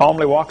just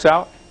calmly walks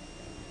out.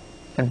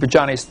 And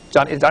Johnny,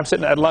 I'm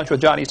sitting at lunch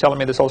with Johnny. He's telling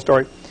me this whole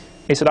story.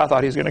 He said, I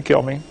thought he was going to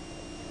kill me.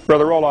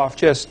 Brother Roloff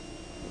just,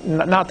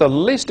 not the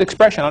least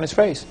expression on his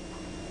face.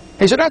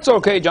 He said, that's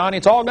okay, Johnny.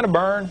 It's all going to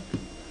burn.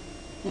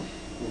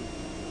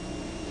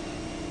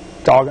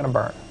 It's all going to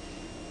burn.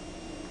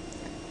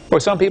 Boy,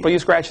 some people, you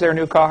scratch their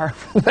new car,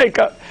 they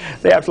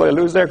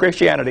absolutely lose their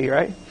Christianity,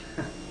 right?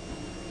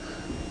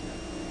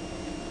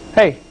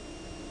 Hey,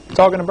 it's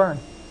all going to burn.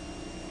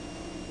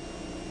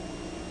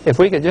 If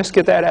we could just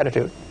get that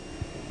attitude,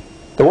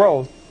 the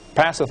world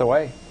passeth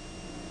away.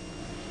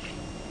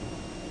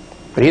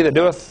 But he that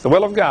doeth the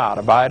will of God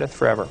abideth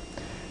forever.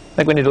 I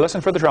think we need to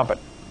listen for the trumpet.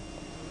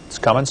 It's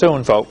coming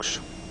soon,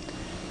 folks.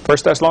 1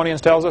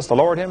 Thessalonians tells us, the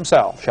Lord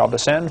Himself shall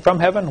descend from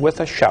heaven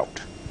with a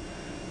shout.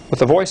 With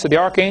the voice of the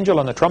archangel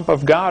and the trump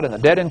of God, and the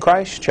dead in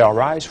Christ shall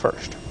rise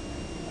first.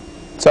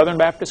 Southern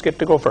Baptists get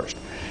to go first.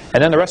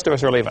 And then the rest of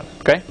us are leaving,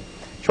 okay?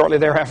 Shortly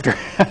thereafter.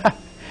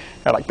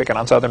 I like picking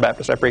on Southern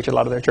Baptists. I preach at a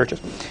lot of their churches.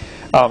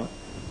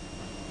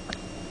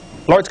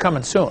 Lord's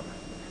coming soon.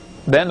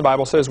 Then the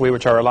Bible says, we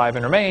which are alive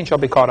and remain shall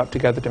be caught up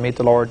together to meet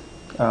the Lord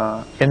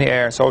in the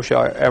air, and so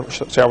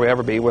shall we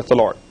ever be with the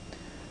Lord.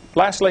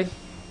 Lastly,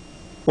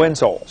 win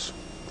souls.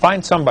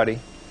 Find somebody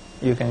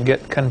you can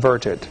get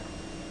converted.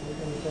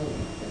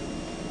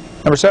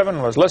 Number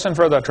 7 was listen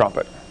for the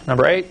trumpet.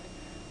 Number 8,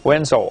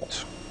 win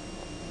souls.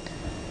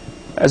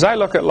 As I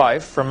look at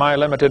life from my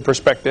limited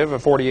perspective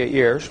of 48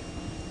 years,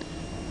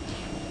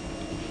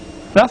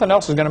 nothing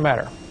else is going to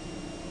matter.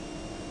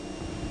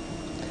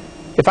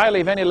 If I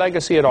leave any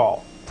legacy at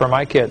all for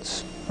my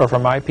kids or for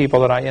my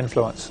people that I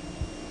influence,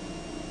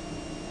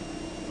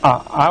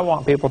 I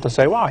want people to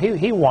say, wow,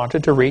 he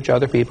wanted to reach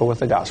other people with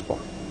the gospel.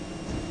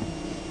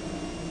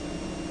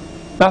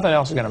 Nothing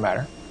else is going to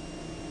matter.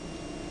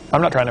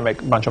 I'm not trying to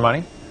make a bunch of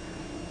money.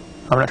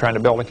 I'm not trying to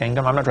build a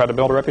kingdom. I'm not trying to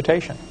build a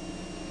reputation.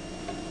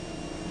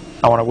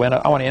 I want to win.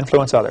 I want to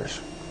influence others.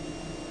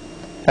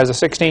 As a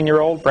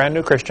 16-year-old, brand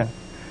new Christian,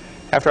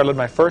 after I led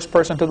my first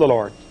person to the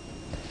Lord,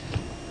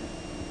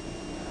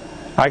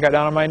 I got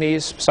down on my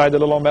knees beside the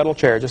little old metal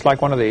chair, just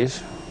like one of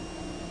these.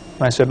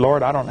 And I said,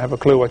 Lord, I don't have a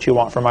clue what you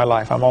want for my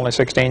life. I'm only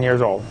 16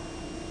 years old.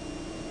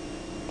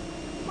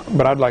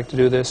 But I'd like to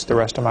do this the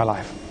rest of my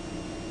life.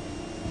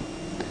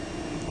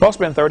 Well, it's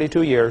been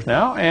 32 years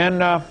now,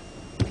 and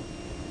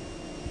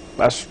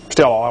that's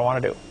still all I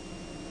want to do.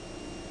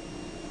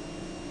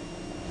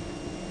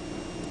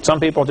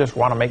 Some people just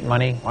want to make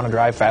money, want to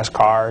drive fast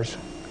cars.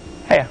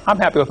 Hey, I'm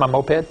happy with my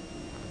moped.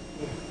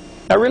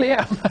 I really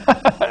am.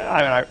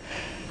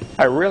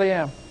 I really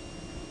am.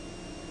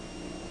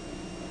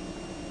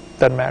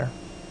 Doesn't matter.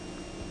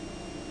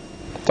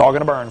 It's all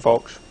going to burn,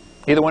 folks.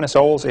 Either one of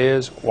souls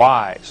is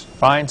wise.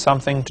 Find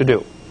something to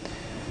do.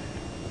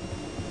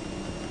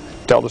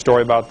 Tell the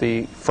story about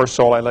the first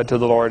soul I led to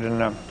the Lord.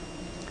 And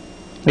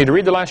need to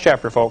read the last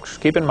chapter, folks.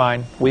 Keep in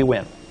mind, we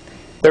win.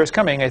 There is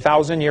coming a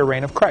 1,000-year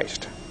reign of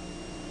Christ.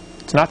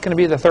 It's not going to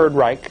be the Third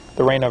Reich,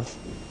 the reign of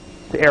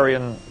the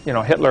Aryan,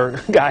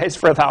 Hitler guys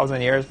for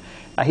 1,000 years.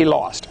 He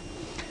lost.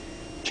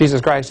 Jesus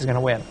Christ is going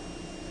to win.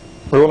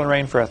 Rule and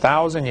reign for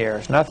 1,000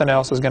 years. Nothing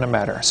else is going to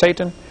matter.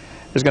 Satan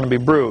is going to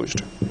be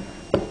bruised.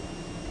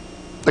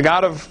 The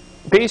God of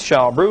peace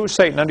shall bruise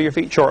Satan under your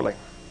feet shortly.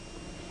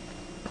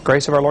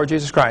 Grace of our Lord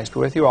Jesus Christ be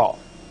with you all.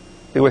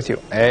 Be with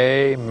you.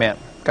 Amen.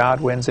 God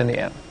wins in the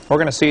end. We're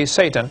going to see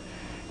Satan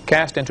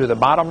cast into the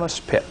bottomless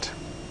pit.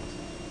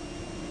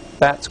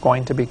 That's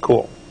going to be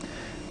cool.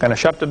 Going to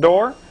shut the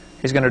door.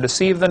 He's going to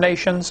deceive the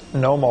nations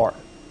no more.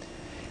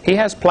 He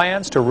has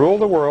plans to rule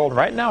the world.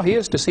 Right now he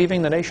is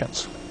deceiving the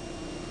nations.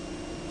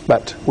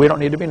 But we don't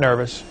need to be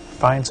nervous.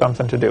 Find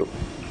something to do.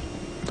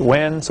 To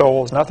win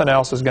souls, nothing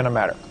else is going to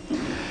matter.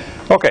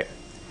 Okay.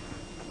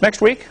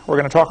 Next week we're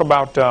going to talk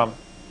about,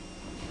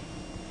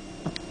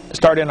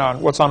 start in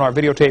on what's on our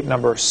videotape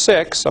number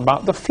 6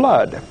 about the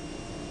flood.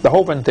 The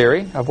Hovind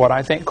theory of what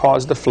I think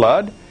caused the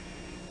flood.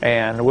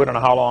 And we don't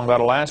know how long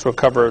that'll last. We'll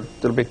cover,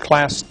 it'll be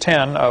Class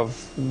 10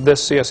 of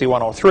this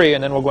CSE103,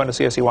 and then we'll go into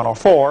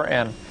CSE104,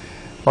 and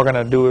we're going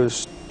to do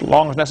as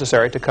long as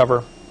necessary to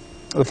cover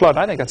the flood.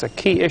 I think that's a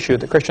key issue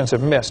that Christians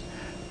have missed.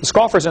 The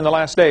scoffers in the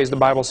last days, the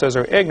Bible says,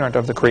 are ignorant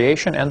of the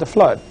creation and the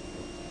flood.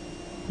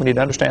 We need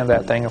to understand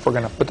that thing if we're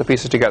going to put the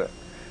pieces together.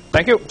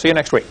 Thank you. See you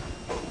next week.